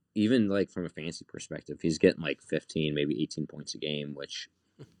doesn't seem, even like from a fantasy perspective, he's getting like 15, maybe 18 points a game, which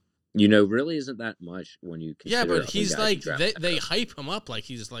really isn't that much when you consider. Yeah, but other he's guys like you draft they ahead. hype him up like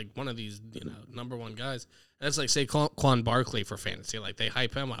he's like one of these number one guys. And it's like say Quan Barkley for fantasy, like they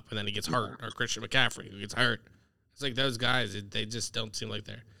hype him up and then he gets hurt, or Christian McCaffrey who gets hurt. It's like those guys, they just don't seem like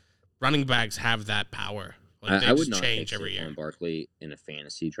they're running backs have that power. Like they I would just not change take every year. Saquon Barkley in a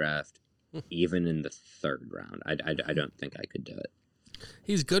fantasy draft, even in the third round. I don't think I could do it.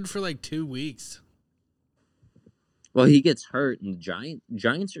 He's good for like 2 weeks. Well, he gets hurt, and the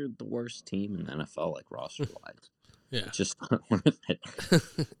Giants are the worst team in the NFL, like roster-wise. Yeah. It's just not worth it.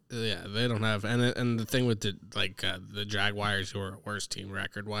 Yeah, they don't have, and the thing with the Jaguars, who are worst team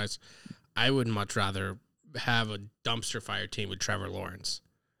record wise, I would much rather have a dumpster fire team with Trevor Lawrence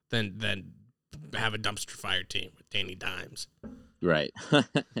than have a dumpster fire team with Danny Dimes. Right.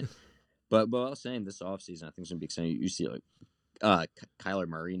 But I was saying this offseason, I think it's going to be exciting. You see, like, Kyler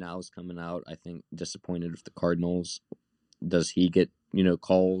Murray now is coming out, I think, disappointed with the Cardinals. Does he get,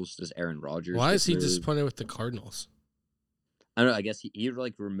 calls? Does Aaron Rodgers Why get is he moved? disappointed with the Cardinals? I don't know. I guess he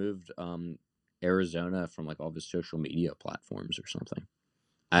like removed Arizona from like all of his social media platforms or something.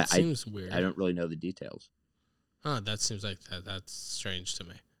 That seems weird. I don't really know the details. Huh, that seems like that's strange to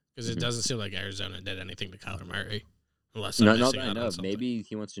me. Because it doesn't seem like Arizona did anything to Kyler Murray. Unless I'm Not missing that I out know. on something. Maybe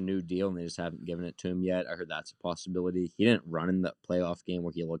he wants a new deal and they just haven't given it to him yet. I heard that's a possibility. He didn't run in the playoff game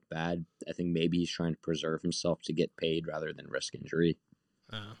where he looked bad. I think maybe he's trying to preserve himself to get paid rather than risk injury.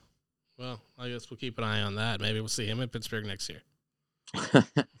 Oh. Well, I guess we'll keep an eye on that. Maybe we'll see him in Pittsburgh next year.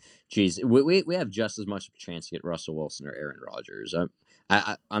 Jeez, we have just as much of a chance to get Russell Wilson or Aaron Rodgers.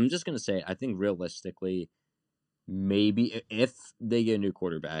 I'm just gonna say I think realistically, maybe if they get a new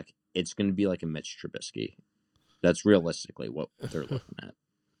quarterback, it's gonna be like a Mitch Trubisky. That's realistically what they're looking at.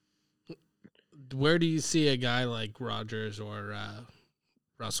 Where do you see a guy like Rodgers or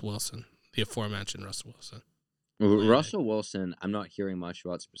Russ Wilson, the aforementioned Russell Wilson? Russell Wilson, I'm not hearing much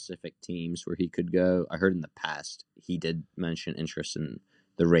about specific teams where he could go. I heard in the past he did mention interest in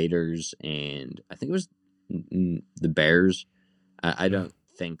the Raiders and I think it was the Bears. I don't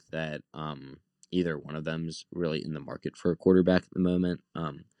think that either one of them's really in the market for a quarterback at the moment.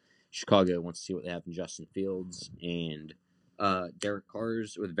 Chicago wants to see what they have in Justin Fields and Derek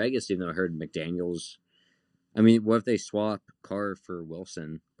Carr's with Vegas, even though I heard McDaniels. I mean, what if they swap Carr for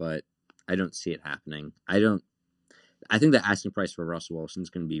Wilson? But I don't see it happening. I think the asking price for Russell Wilson is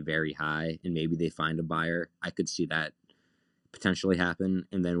going to be very high, and maybe they find a buyer. I could see that potentially happen.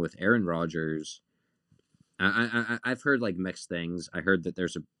 And then with Aaron Rodgers, I've heard like mixed things. I heard that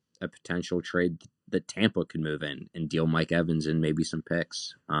there's a potential trade that Tampa could move in and deal Mike Evans and maybe some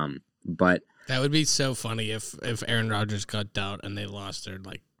picks. But that would be so funny if Aaron Rodgers got dealt and they lost their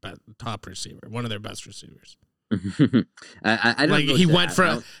like top receiver, one of their best receivers. I don't like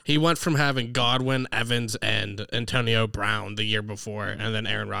know he went from having Godwin, Evans, and Antonio Brown the year before, and then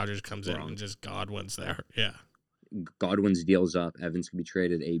Aaron Rodgers comes in and just Godwin's there. Yeah, Godwin's deal's up. Evans could be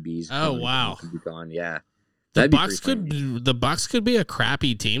traded. AB's oh gone, wow, could be gone. Yeah, the Bucks could be a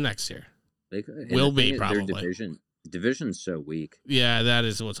crappy team next year. They could. Will be their probably. Division's so weak. Yeah, that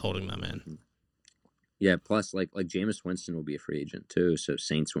is what's holding them in. Yeah, plus like Jameis Winston will be a free agent too, so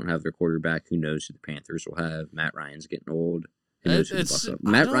Saints won't have their quarterback. Who knows who the Panthers will have? Matt Ryan's getting old. Who knows who the Bucs have?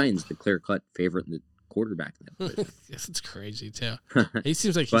 Matt Ryan's the clear-cut favorite in the quarterback. Yes, it's crazy too. He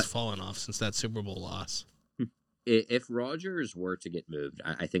seems like he's fallen off since that Super Bowl loss. If Rodgers were to get moved,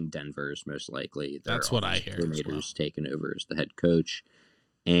 I think Denver is most likely. That's what I hear as well. Coordinators taking over as the head coach.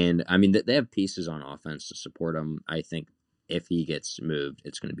 And, I mean, they have pieces on offense to support him. I think if he gets moved,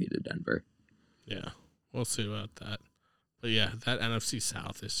 it's going to be to Denver. Yeah, we'll see about that. But, yeah, that NFC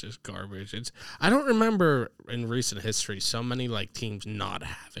South is just garbage. I don't remember in recent history so many, like, teams not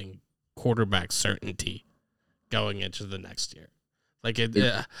having quarterback certainty going into the next year. Like,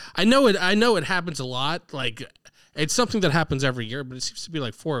 I know it happens a lot. Like, it's something that happens every year, but it seems to be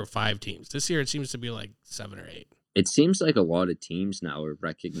like 4 or 5 teams. This year, it seems to be like 7 or 8. It seems like a lot of teams now are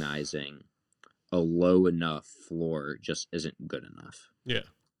recognizing a low enough floor just isn't good enough. Yeah.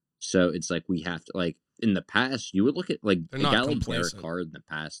 So it's like we have to, like, in the past, you would look at, like, a guy like Derek Carr in the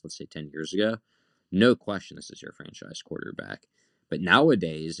past, let's say 10 years ago, no question this is your franchise quarterback. But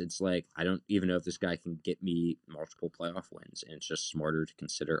nowadays, it's like, I don't even know if this guy can get me multiple playoff wins, and it's just smarter to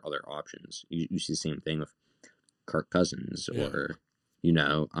consider other options. You see the same thing with Kirk Cousins or,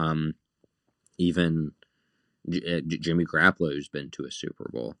 even Jimmy Garoppolo's been to a Super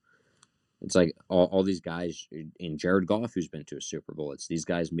Bowl. It's like all these guys, and Jared Goff, who's been to a Super Bowl, it's these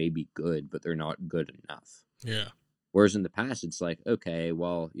guys may be good, but they're not good enough. Yeah. Whereas in the past, it's like, okay,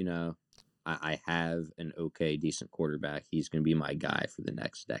 well, I have an okay, decent quarterback. He's going to be my guy for the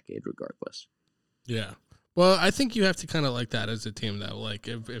next decade regardless. Yeah. Well, I think you have to kind of like that as a team, though. Like,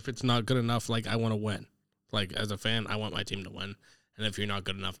 if it's not good enough, like, I want to win. Like, as a fan, I want my team to win. And if you're not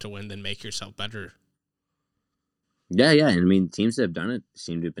good enough to win, then make yourself better. Yeah. And I mean, teams that have done it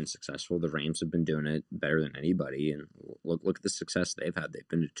seem to have been successful. The Rams have been doing it better than anybody. And look at the success they've had. They've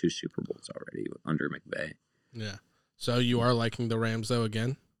been to 2 Super Bowls already under McVay. Yeah. So you are liking the Rams, though,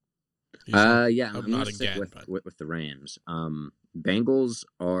 again? Yeah, I'm I'm not gonna stick again, with the Rams. Bengals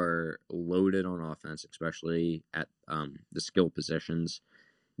are loaded on offense, especially at the skill positions.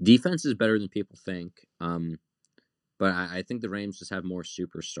 Defense is better than people think, but I think the Rams just have more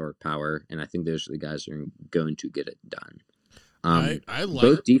superstar power, and I think those are the guys that are going to get it done. I like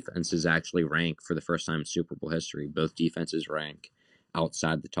both defenses actually rank for the first time in Super Bowl history. Both defenses rank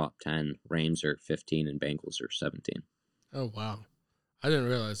outside the top 10. Rams are 15 and Bengals are 17. Oh, wow. I didn't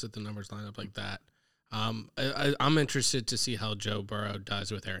realize that the numbers line up like that. I'm interested to see how Joe Burrow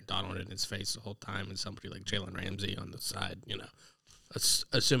does with Aaron Donald in his face the whole time and somebody like Jalen Ramsey on the side,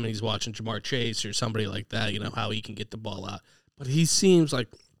 assuming he's watching Jamar Chase or somebody like that, how he can get the ball out. But he seems like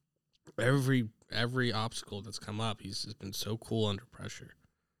every obstacle that's come up, he's just been so cool under pressure.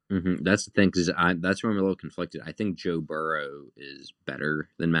 Mm-hmm. That's the thing, because that's where I'm a little conflicted. I think Joe Burrow is better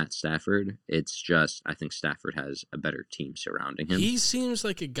than Matt Stafford. It's just I think Stafford has a better team surrounding him. He seems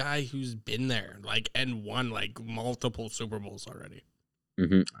like a guy who's been there, and won multiple Super Bowls already.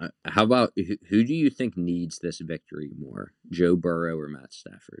 Mm-hmm. How about who do you think needs this victory more, Joe Burrow or Matt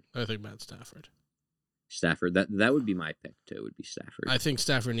Stafford? I think Matt Stafford. Stafford. That would be my pick too. Would be Stafford. I think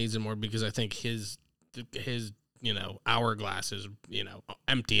Stafford needs it more because I think his hourglass is,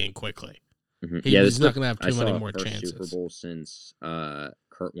 emptying quickly. Mm-hmm. He's not going to have too many more chances. Super Bowl since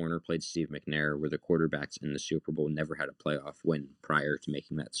Kurt Warner played Steve McNair, where the quarterbacks in the Super Bowl never had a playoff win prior to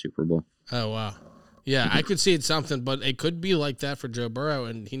making that Super Bowl. Oh, wow. Yeah, I could see it something, but it could be like that for Joe Burrow,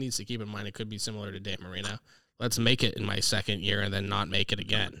 and he needs to keep in mind it could be similar to Dan Marino. Let's make it in my second year and then not make it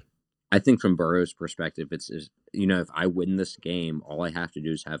again. I think from Burrow's perspective, it's if I win this game, all I have to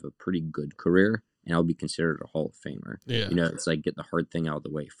do is have a pretty good career, and I'll be considered a Hall of Famer. Yeah. It's like get the hard thing out of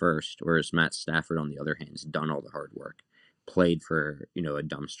the way first. Whereas Matt Stafford, on the other hand, has done all the hard work, played for, a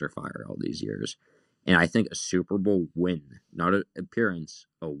dumpster fire all these years. And I think a Super Bowl win, not an appearance,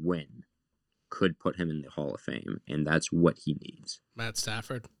 a win, could put him in the Hall of Fame. And that's what he needs. Matt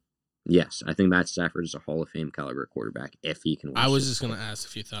Stafford? Yes. I think Matt Stafford is a Hall of Fame caliber quarterback if he can win. I was just going to ask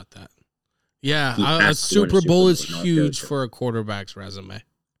if you thought that. Yeah, a Super Bowl is huge for a quarterback's resume.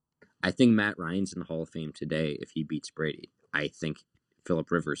 I think Matt Ryan's in the Hall of Fame today if he beats Brady. I think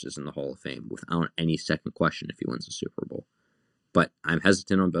Phillip Rivers is in the Hall of Fame without any second question if he wins the Super Bowl. But I'm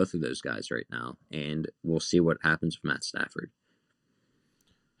hesitant on both of those guys right now, and we'll see what happens with Matt Stafford.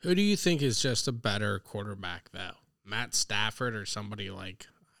 Who do you think is just a better quarterback, though? Matt Stafford or somebody like,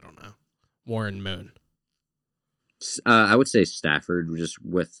 I don't know, Warren Moon? I would say Stafford, just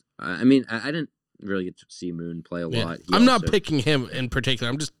with, I didn't really get to see Moon play a lot. I'm not picking him in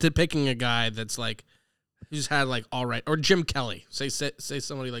particular. I'm just picking a guy that's who's had all right, or Jim Kelly. Say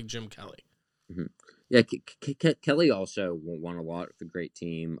somebody like Jim Kelly. Mm-hmm. Yeah, Kelly also won a lot with a great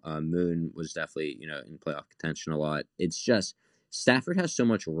team. Moon was definitely in playoff contention a lot. It's just Stafford has so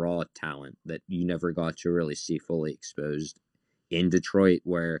much raw talent that you never got to really see fully exposed in Detroit,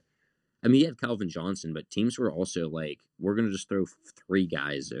 where he had Calvin Johnson, but teams were also like, we're going to just throw 3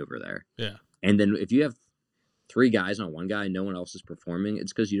 guys over there. Yeah. And then if you have 3 guys on one guy, no one else is performing,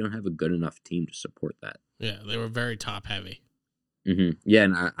 it's because you don't have a good enough team to support that. Yeah, they were very top heavy. Yeah,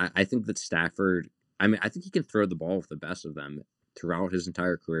 and I think that Stafford, I mean, I think he can throw the ball with the best of them throughout his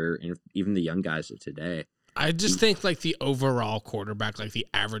entire career, and even the young guys of today. I just think like the overall quarterback, like the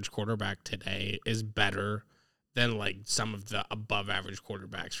average quarterback today, is better than like some of the above average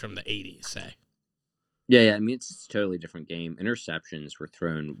quarterbacks from the 80s, say. Yeah, I mean, it's a totally different game. Interceptions were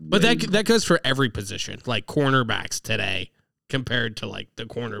thrown. But that goes for every position, like cornerbacks today compared to like the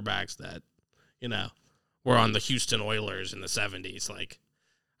cornerbacks that, were on the Houston Oilers in the 70s. Like,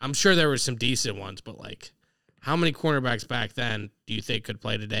 I'm sure there were some decent ones, but like, how many cornerbacks back then do you think could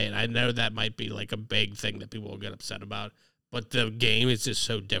play today? And I know that might be like a big thing that people will get upset about, but the game is just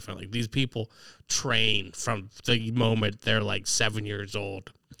so different. Like, these people train from the moment they're like 7 years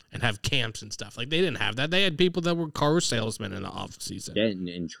old and have camps and stuff. Like, they didn't have that. They had people that were car salesmen in the off season. Yeah,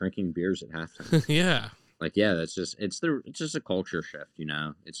 and drinking beers at halftime. Yeah. Like, yeah, it's just a culture shift,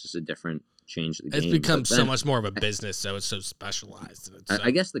 It's just a different change of the game. It's become so much more of a business, so it's so specialized. And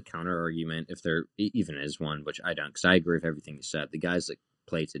I guess the counter argument, if there even is one, which I don't, because I agree with everything you said, the guys that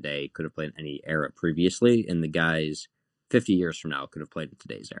play today could have played in any era previously, and the guys 50 years from now could have played in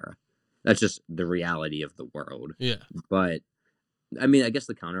today's era. That's just the reality of the world. Yeah. But I mean, I guess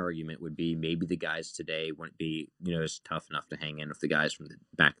the counter argument would be maybe the guys today wouldn't be, as tough enough to hang in with the guys from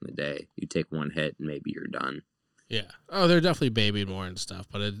back in the day. You take one hit and maybe you're done. Yeah. Oh, they're definitely babied more and stuff,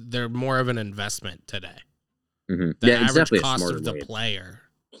 but they're more of an investment today. Mm-hmm. The Yeah, it's average definitely a cost smarter of the way of player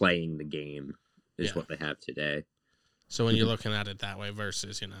playing the game is what they have today. So when you're looking at it that way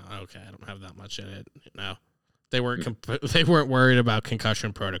versus, okay, I don't have that much in it. They weren't they weren't worried about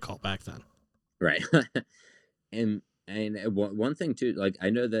concussion protocol back then. Right. And one thing too, like, I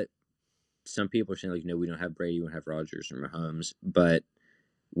know that some people are saying, like, no, we don't have Brady, we don't have Rodgers or Mahomes, but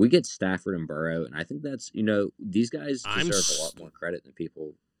we get Stafford and Burrow, and I think that's, these guys deserve a lot more credit than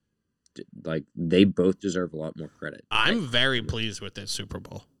people, like, they both deserve a lot more credit. I'm very pleased with this Super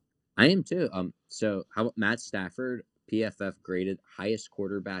Bowl. I am too. So how about Matt Stafford, PFF graded highest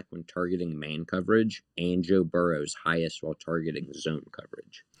quarterback when targeting man coverage, and Joe Burrow's highest while targeting zone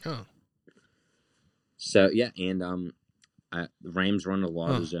coverage. Oh. So, yeah, and the Rams run a lot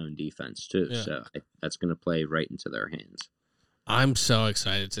of zone defense, too, so that's going to play right into their hands. I'm so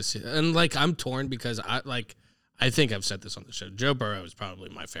excited to see it. And, like, I'm torn because, I think I've said this on the show. Joe Burrow is probably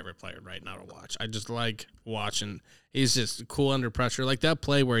my favorite player right now to watch. I just like watching. He's just cool under pressure. Like, that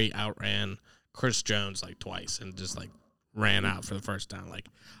play where he outran Chris Jones, like, twice and just, like, ran out for the first down. Like,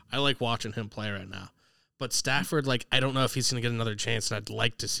 I like watching him play right now. But Stafford, like, I don't know if he's going to get another chance, and I'd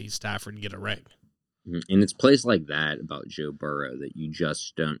like to see Stafford get a ring. And it's plays like that about Joe Burrow that you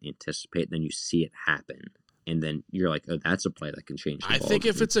just don't anticipate. Then you see it happen, and then you're like, "Oh, that's a play that can change the ball." I think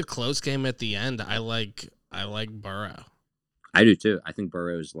if it's a close game at the end, I like Burrow. I do too. I think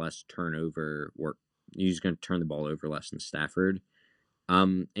Burrow's less turnover work. He's going to turn the ball over less than Stafford.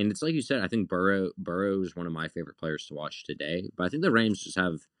 And it's like you said. I think Burrow is one of my favorite players to watch today. But I think the Rams just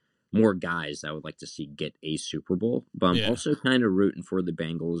have more guys that I would like to see get a Super Bowl. But I'm also kind of rooting for the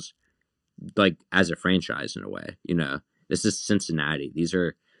Bengals, like, as a franchise in a way. This is Cincinnati.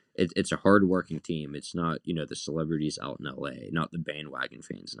 It's a hard-working team. It's not, the celebrities out in LA, not the bandwagon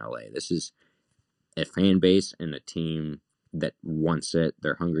fans in LA. This is a fan base and a team that wants it.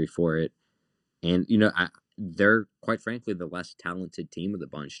 They're hungry for it. And, they're, quite frankly, the less talented team of the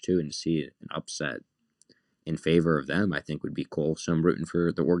bunch, too, and to see an upset in favor of them, I think, would be cool. So I'm rooting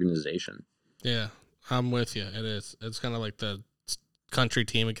for the organization. Yeah, I'm with you. It is. It's kind of like the country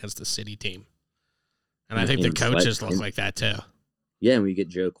team against the city team. And I think the coaches look like that, too. Yeah, and we get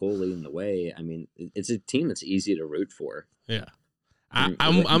Joe Cole leading the way. I mean, it's a team that's easy to root for. Yeah.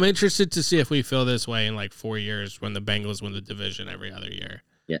 I'm interested to see if we feel this way in like 4 years when the Bengals win the division every other year.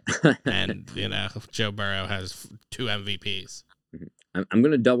 Yeah. And, Joe Burrow has 2 MVPs. I'm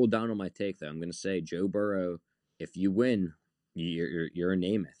going to double down on my take, though. I'm going to say, Joe Burrow, if you win, you're a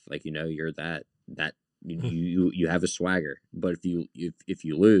Namath. Like, you're that you have a swagger. But if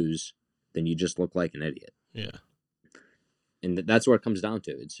you lose, then you just look like an idiot. Yeah. And that's what it comes down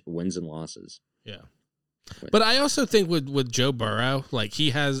to. It's wins and losses. Yeah. But I also think with Joe Burrow, like,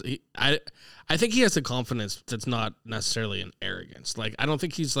 I think he has the confidence that's not necessarily an arrogance. Like, I don't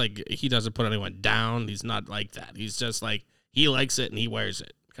think he's like, he doesn't put anyone down. He's not like that. He's just like, he likes it and he wears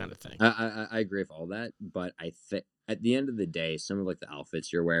it kind of thing. I agree with all that. But I think at the end of the day, some of like the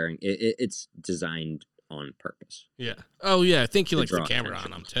outfits you're wearing, it's designed on purpose. Yeah. Oh, yeah. I think he likes the camera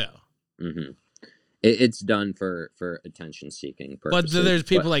on him, too. Mm-hmm. It's done for attention-seeking purposes. But there's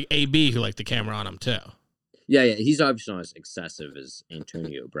people like AB who like the camera on him, too. Yeah. He's obviously not as excessive as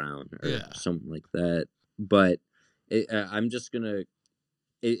Antonio Brown or something like that. but I'm just gonna.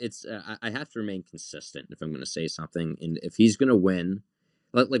 I have to remain consistent if I'm gonna say something, and if he's gonna win,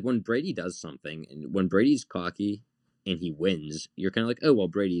 like when Brady does something, and when Brady's cocky and he wins, you're kind of like, oh well,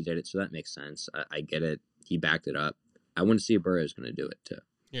 Brady did it, so that makes sense. I get it. He backed it up. I want to see if Burrow's gonna do it too.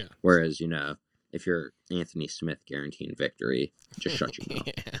 Yeah. Whereas if you're Anthony Smith guaranteeing victory, just shut your mouth.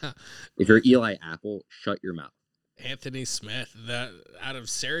 Yeah. If you're Eli Apple, shut your mouth. Anthony Smith, that out of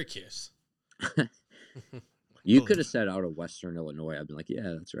Syracuse. You could have said out of Western Illinois. I'd been like,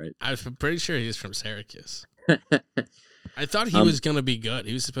 yeah, that's right. I'm pretty sure he's from Syracuse. I thought he was going to be good.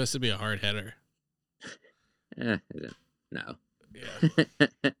 He was supposed to be a hard hitter. No. Yeah.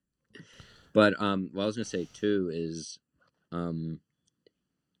 But what I was gonna say too is, what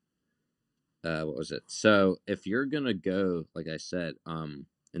was it? So if you're gonna go, like I said,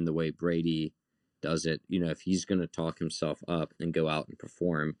 in the way Brady does it, if he's gonna talk himself up and go out and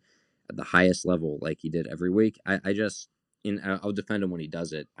perform at the highest level like he did every week, I'll defend him when he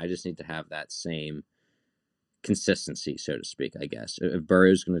does it. I just need to have that same consistency, so to speak. I guess if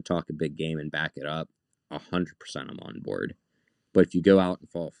Burrow's gonna talk a big game and back it up, 100% I'm on board. But if you go out and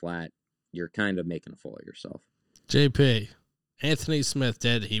fall flat, you're kind of making a fool of yourself. JP, Anthony Smith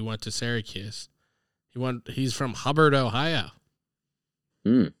did. He went to Syracuse. He's from Hubbard, Ohio.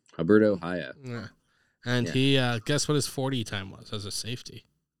 Hubbard, Ohio. Yeah. And he, guess what his 40 time was as a safety?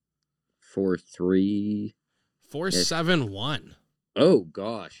 4.3. 4.71. Oh,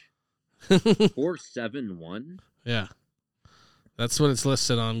 gosh. 4.71? Yeah. That's what it's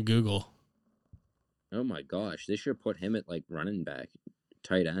listed on Google. Oh, my gosh. They should have put him at, running back,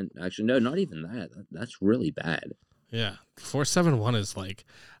 tight end. Actually, no, not even that. That's really bad. Yeah. 4.71 is do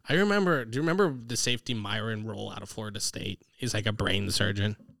you remember the safety Myron Roll out of Florida State? He's like a brain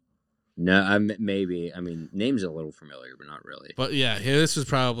surgeon. No, maybe. I mean, name's a little familiar, but not really. But yeah, this was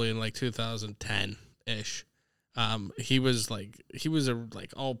probably in 2010-ish. He was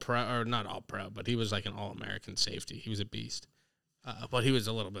all pro, or not all pro, but he was like an all-American safety. He was a beast. But he was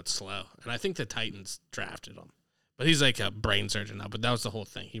a little bit slow. And I think the Titans drafted him. But he's like a brain surgeon now. But that was the whole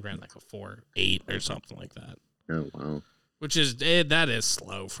thing. He ran like a 4.8 or something like that. Oh, wow. Which is, that is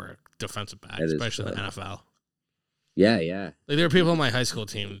slow for a defensive back, especially in the NFL. Yeah, yeah. There were people on my high school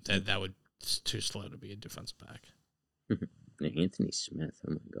team that would too slow to be a defensive back. Anthony Smith,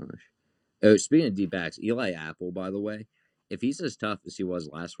 oh my gosh. Oh, speaking of D-backs, Eli Apple, by the way, if he's as tough as he was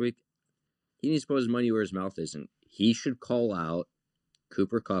last week, he needs to put his money where his mouth is, and he should call out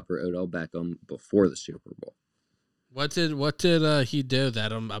Cooper Kupp or Odell Beckham before the Super Bowl. What did he do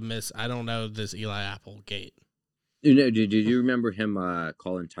that I miss? I don't know this Eli Apple gate. Did you remember him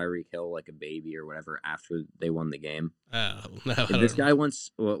calling Tyreek Hill like a baby or whatever after they won the game? Oh, no. This guy once,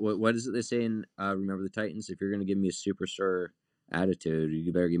 what is it they say in Remember the Titans? If you're going to give me a superstar attitude,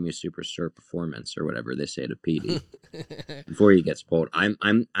 you better give me a superstar performance or whatever they say to Petey before he gets pulled.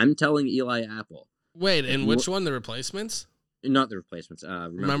 I'm telling Eli Apple. Wait, and which one? The replacements? Not the replacements.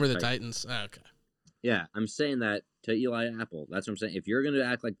 Remember the Titans? Oh, okay. Yeah, I'm saying that to Eli Apple. That's what I'm saying. If you're going to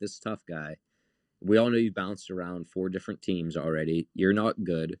act like this tough guy, we all know you've bounced around 4 different teams already. You're not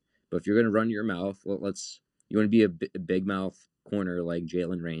good. But if you're going to run your mouth, you want to be a big mouth corner like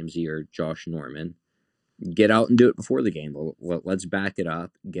Jalen Ramsey or Josh Norman, get out and do it before the game. Let's back it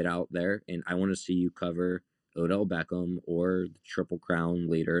up. Get out there. And I want to see you cover Odell Beckham or the Triple Crown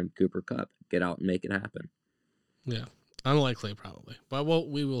leader and Cooper Kupp. Get out and make it happen. Yeah. Unlikely, probably. But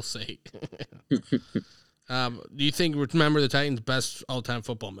we will see. Do you think Remember the Titans best all-time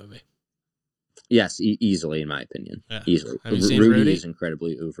football movie? Yes, easily, in my opinion. Yeah. Easily. Have you seen Rudy? Is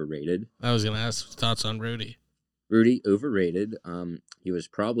incredibly overrated. I was going to ask thoughts on Rudy. Rudy, overrated. He was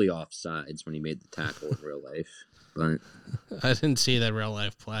probably offsides when he made the tackle in real life. But I didn't see that real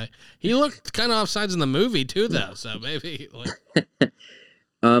life play. He looked kind of offsides in the movie too, though. So maybe.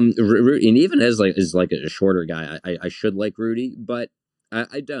 Rudy, and even as a shorter guy, I should like Rudy, but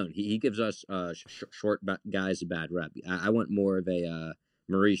I don't. He gives us short guys a bad rep. I want more of a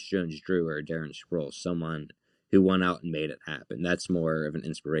Maurice Jones-Drew or Darren Sproles, someone who went out and made it happen. That's more of an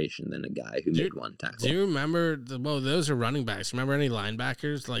inspiration than a guy who made one tackle. Do you remember those are running backs. Remember any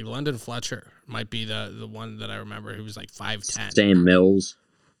linebackers? Like London Fletcher might be the one that I remember who was like 5'10". Sam Mills.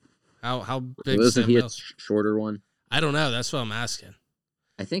 How big wasn't Sam he Mills? A shorter one? I don't know. That's what I'm asking.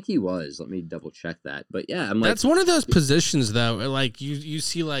 I think he was. Let me double check that. But yeah, that's one of those positions though. Like you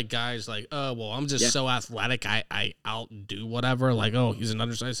see like guys like, oh well, I'm just so athletic. I outdo whatever. Like, oh, he's an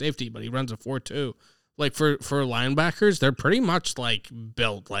undersized safety, but he runs a 4.2. Like for linebackers, they're pretty much like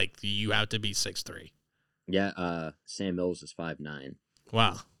built like you have to be 6'3". Yeah. Sam Mills is 5'9".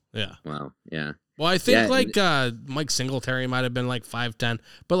 Wow. Yeah. Wow. Yeah. Well, I think Yeah, Mike Singletary might have been like 5'10",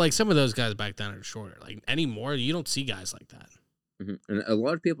 but like some of those guys back then are shorter. Like anymore, you don't see guys like that. And a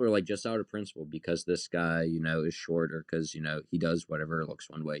lot of people are like just out of principle because this guy, is shorter because, he does whatever looks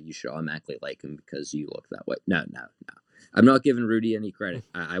one way. You should automatically like him because you look that way. No, no, no. I'm not giving Rudy any credit.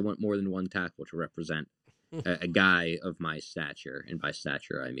 I want more than one tackle to represent a guy of my stature. And by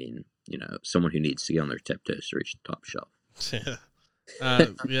stature, I mean, someone who needs to get on their tiptoes to reach the top shelf.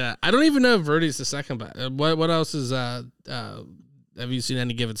 Yeah, I don't even know if Rudy's the second back. What else is have you seen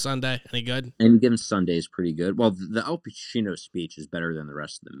Any Given Sunday? Any good? Any Given Sunday is pretty good. Well, the Al Pacino speech is better than the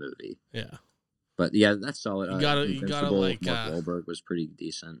rest of the movie. Yeah, but yeah, that's solid. You gotta like Mark Wahlberg was pretty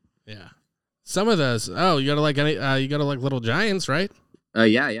decent. Yeah, some of those. Oh, you gotta like Little Giants, right?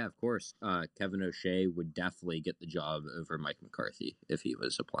 Yeah, of course. Kevin O'Shea would definitely get the job over Mike McCarthy if he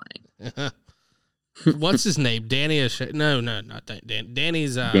was applying. What's his name? Danny O'Shea? No, not Dan.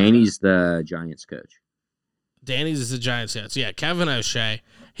 Danny's the Giants coach. Danny's the Giants coach. Yeah, Kevin O'Shea.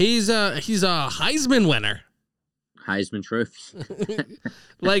 He's a Heisman winner. Heisman Trophy.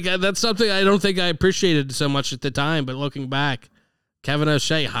 That's something I don't think I appreciated so much at the time, but looking back, Kevin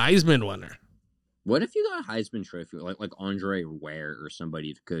O'Shea, Heisman winner. What if you got a Heisman Trophy, like Andre Ware or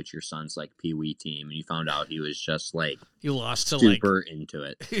somebody to coach your son's Pee Wee team, and you found out he was just he lost to super into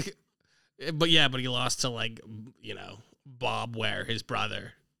it. But he lost to Bob Ware, his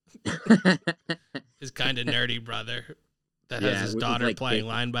brother, his kind of nerdy brother that has his daughter playing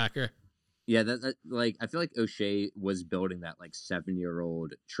linebacker. Yeah, that I feel like O'Shea was building that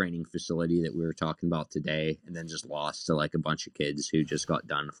 7-year-old training facility that we were talking about today, and then just lost to a bunch of kids who just got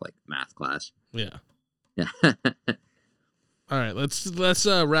done with math class. Yeah. All right, let's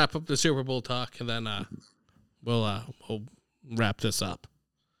wrap up the Super Bowl talk, and then we'll wrap this up.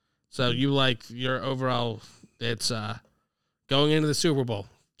 So you like your overall? It's going into the Super Bowl.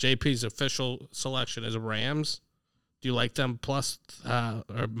 JP's official selection is Rams. Do you like them plus or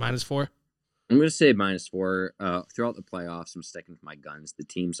 -4? I'm going to say -4. Throughout the playoffs, I'm sticking with my guns. The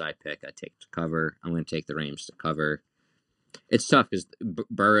teams I pick, I take to cover. I'm going to take the Rams to cover. It's tough because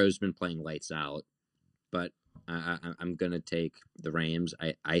Burrow's been playing lights out, but I'm going to take the Rams.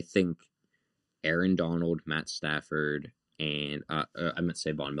 I think Aaron Donald, Matt Stafford, and I meant to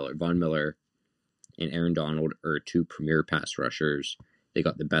say Von Miller. Von Miller and Aaron Donald are two premier pass rushers. They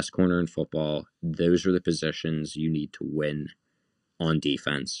got the best corner in football. Those are the positions you need to win on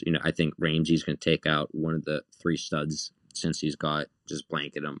defense. I think Ramsey's going to take out one of the three studs since he's got just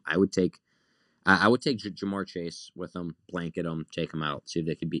blanket him. I would take Jamar Chase with him, blanket him, take him out, see if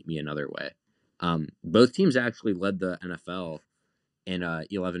they can beat me another way. Both teams actually led the NFL in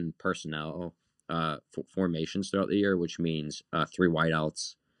 11 personnel formations throughout the year, which means 3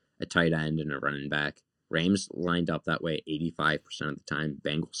 wideouts, a tight end, and a running back. Rams lined up that way 85% of the time.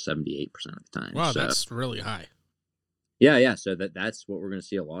 Bengals 78% of the time. Wow, that's really high. Yeah. So that's what we're going to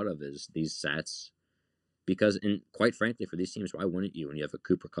see a lot of is these sets. Because, and quite frankly, for these teams, why wouldn't you? When you have a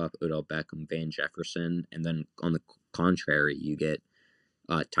Cooper Kupp, Odell Beckham, Van Jefferson, and then on the contrary, you get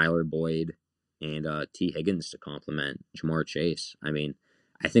Tyler Boyd and T. Higgins to complement Jamar Chase. I mean,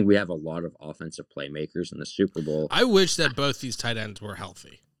 I think we have a lot of offensive playmakers in the Super Bowl. I wish that both these tight ends were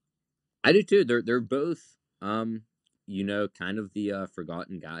healthy. I do too. They're both, kind of the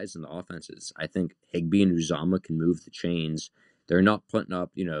forgotten guys in the offenses. I think Higbee and Uzomah can move the chains. They're not putting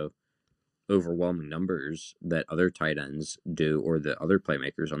up, overwhelming numbers that other tight ends do or the other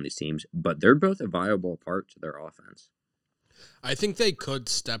playmakers on these teams, but they're both a viable part to their offense. I think they could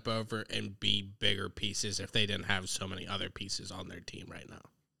step over and be bigger pieces if they didn't have so many other pieces on their team right now.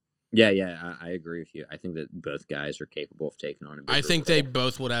 Yeah, I agree with you. I think that both guys are capable of taking on a bigger role. They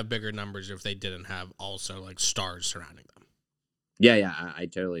both would have bigger numbers if they didn't have also stars surrounding them. Yeah, I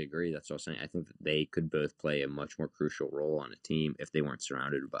totally agree. That's what I was saying. I think that they could both play a much more crucial role on a team if they weren't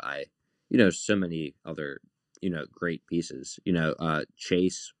surrounded by, so many other, great pieces.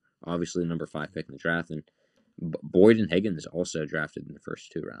 Chase, obviously number 5 pick in the draft, and Boyd and Higgins also drafted in the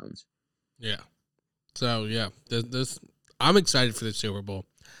first 2 rounds. Yeah. So, yeah, I'm excited for the Super Bowl.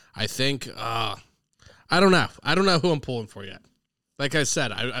 I think, I don't know. I don't know who I'm pulling for yet. Like I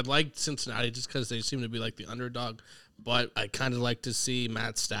said, I'd like Cincinnati just because they seem to be the underdog, but I'd kind of like to see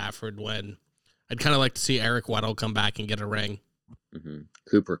Matt Stafford win. I'd kind of like to see Eric Weddle come back and get a ring. Mm-hmm.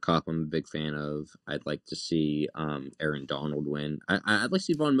 Cooper Kupp, I'm a big fan of. I'd like to see Aaron Donald win. I'd like to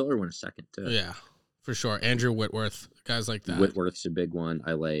see Von Miller win a second, too. Yeah, for sure. Andrew Whitworth, guys like that. Whitworth's a big one.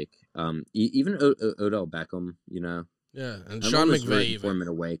 I like. Even Odell Beckham, Yeah, and Sean McVay for him in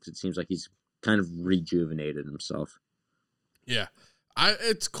a way because it seems like he's kind of rejuvenated himself. Yeah,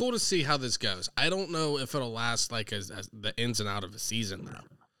 it's cool to see how this goes. I don't know if it'll last as the ins and out of a season though.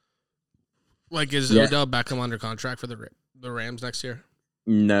 Like, is Yeah. Odell Beckham under contract for the Rams next year?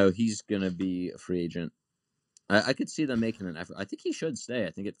 No, he's gonna be a free agent. I could see them making an effort. I think he should stay.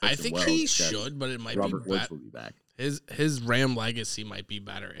 I think it fits I him think well he because should, but it might Robert be Woods will be back. his Ram legacy might be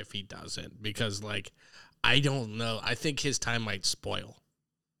better if he doesn't, because like I don't know. I think his time might spoil.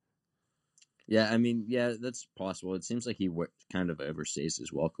 Yeah, I mean, yeah, that's possible. It seems like he kind of overstays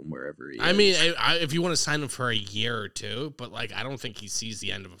his welcome wherever he is. I mean, if you want to sign him for a year or two, but like I don't think he sees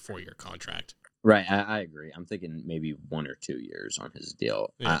the end of a 4-year contract. Right, I agree. I'm thinking maybe 1 or 2 years on his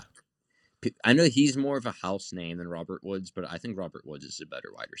deal. Yeah. I know he's more of a house name than Robert Woods, but I think Robert Woods is a better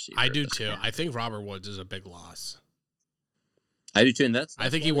wide receiver. I do too. I think Robert Woods is a big loss. I do too, and that's I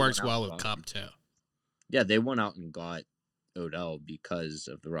think why he they works went well out with Cup too. Yeah, they went out and got Odell because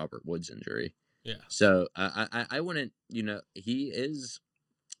of the Robert Woods injury. Yeah. So I wouldn't, he is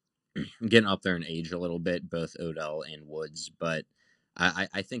getting up there in age a little bit, both Odell and Woods, but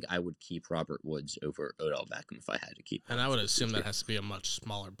I think I would keep Robert Woods over Odell Beckham if I had to keep him. And I would assume that has to be a much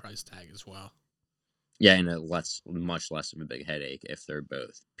smaller price tag as well. Yeah, and much less of a big headache if they're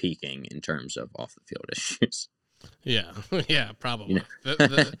both peaking in terms of off the field issues. Yeah, yeah, probably.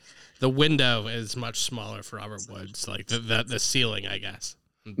 The window is much smaller for Robert Woods, like the ceiling, I guess.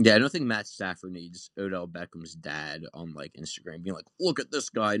 Yeah, I don't think Matt Stafford needs Odell Beckham's dad on like Instagram being like, "Look at this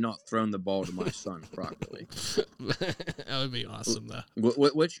guy not throwing the ball to my son properly." That would be awesome, though.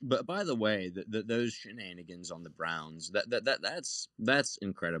 But by the way, those shenanigans on the Browns, that's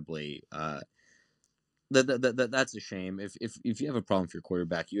incredibly that's a shame. If you have a problem with your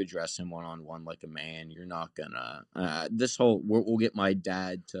quarterback, you address him one-on-one like a man. You're not gonna we'll get my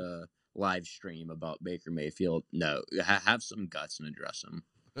dad to live stream about Baker Mayfield. No, have some guts and address him.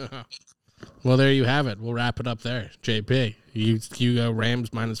 Well, there you have it. We'll wrap it up there. JP, you go Rams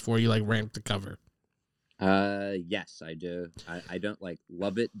 -4. You like Rams to cover? Yes, I do. I don't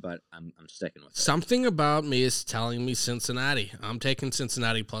love it, but I'm sticking with it. Something about me is telling me Cincinnati. I'm taking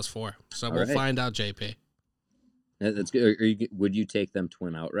Cincinnati +4. So we'll find out, JP. That's good. Would you take them to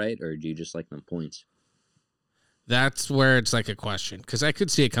win outright, or do you just like them points? That's where it's like a question, because I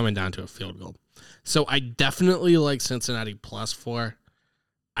could see it coming down to a field goal. So I definitely like Cincinnati +4.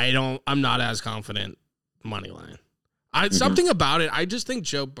 I'm not as confident money line. Something about it. I just think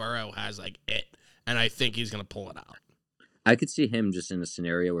Joe Burrow has it, and I think he's going to pull it out. I could see him just in a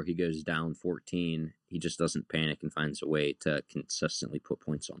scenario where he goes down 14. He just doesn't panic and finds a way to consistently put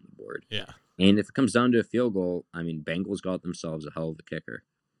points on the board. Yeah. And if it comes down to a field goal, I mean, Bengals got themselves a hell of a kicker.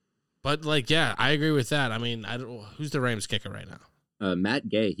 But I agree with that. I mean, who's the Rams kicker right now? Matt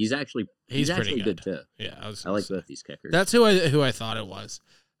Gay. He's actually pretty good too. Yeah, I like both these kickers. That's who I thought it was.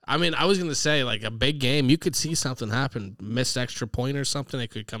 I mean, I was gonna say a big game. You could see something happen, missed extra point or something.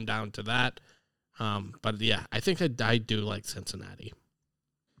 It could come down to that. But yeah, I think I do like Cincinnati.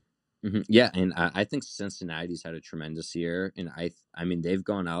 Mm-hmm. Yeah, and I think Cincinnati's had a tremendous year, and I mean they've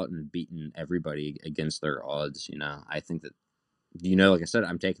gone out and beaten everybody against their odds. I think that like I said,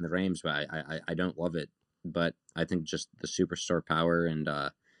 I'm taking the Rams, but I don't love it. But I think just the superstar power and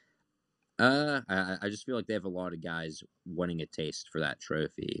I just feel like they have a lot of guys wanting a taste for that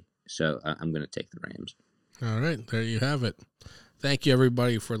trophy. So I'm going to take the Rams. All right, there you have it. Thank you,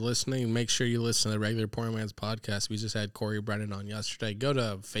 everybody, for listening. Make sure you listen to the regular Poor Man's podcast. We just had Corey Brennan on yesterday. Go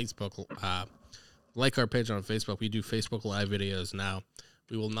to Facebook, like our page on Facebook. We do Facebook Live videos now.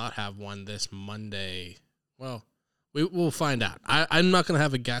 We will not have one this Monday. Well, we'll find out. I'm not going to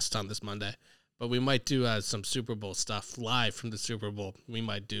have a guest on this Monday, but we might do some Super Bowl stuff live from the Super Bowl. We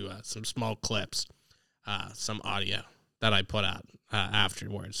might do some small clips, some audio that I put out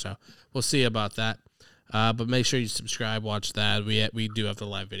afterwards. So we'll see about that. But make sure you subscribe, watch that. We do have the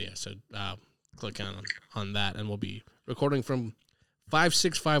live video, so click on that, and we'll be recording from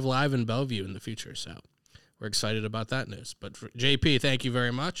 565 Live in Bellevue in the future. So we're excited about that news. But for JP, thank you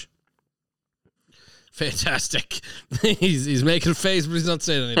very much. Fantastic. he's making a face, but he's not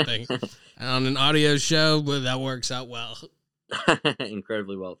saying anything. On an audio show, but that works out well.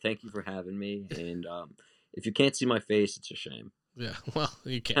 Incredibly well. Thank you for having me. And if you can't see my face, it's a shame. Yeah, well,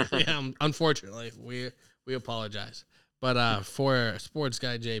 you can't. Yeah, unfortunately, we apologize. But for Sports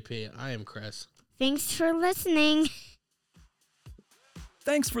Guy JP, I am Chris. Thanks for listening.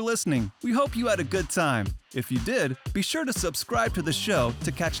 Thanks for listening. We hope you had a good time. If you did, be sure to subscribe to the show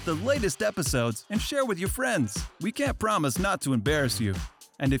to catch the latest episodes and share with your friends. We can't promise not to embarrass you.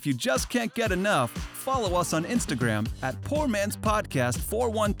 And if you just can't get enough, follow us on Instagram at Poor Man's Podcast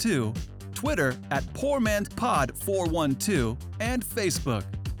 412, Twitter at Poor Man's Pod 412, and Facebook.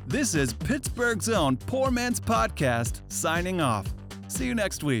 This is Pittsburgh's own Poor Man's Podcast signing off. See you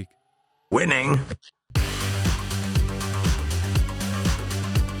next week. Winning.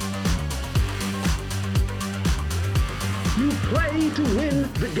 You play to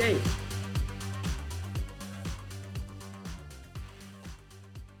win the game.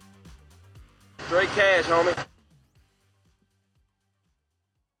 Straight cash, homie.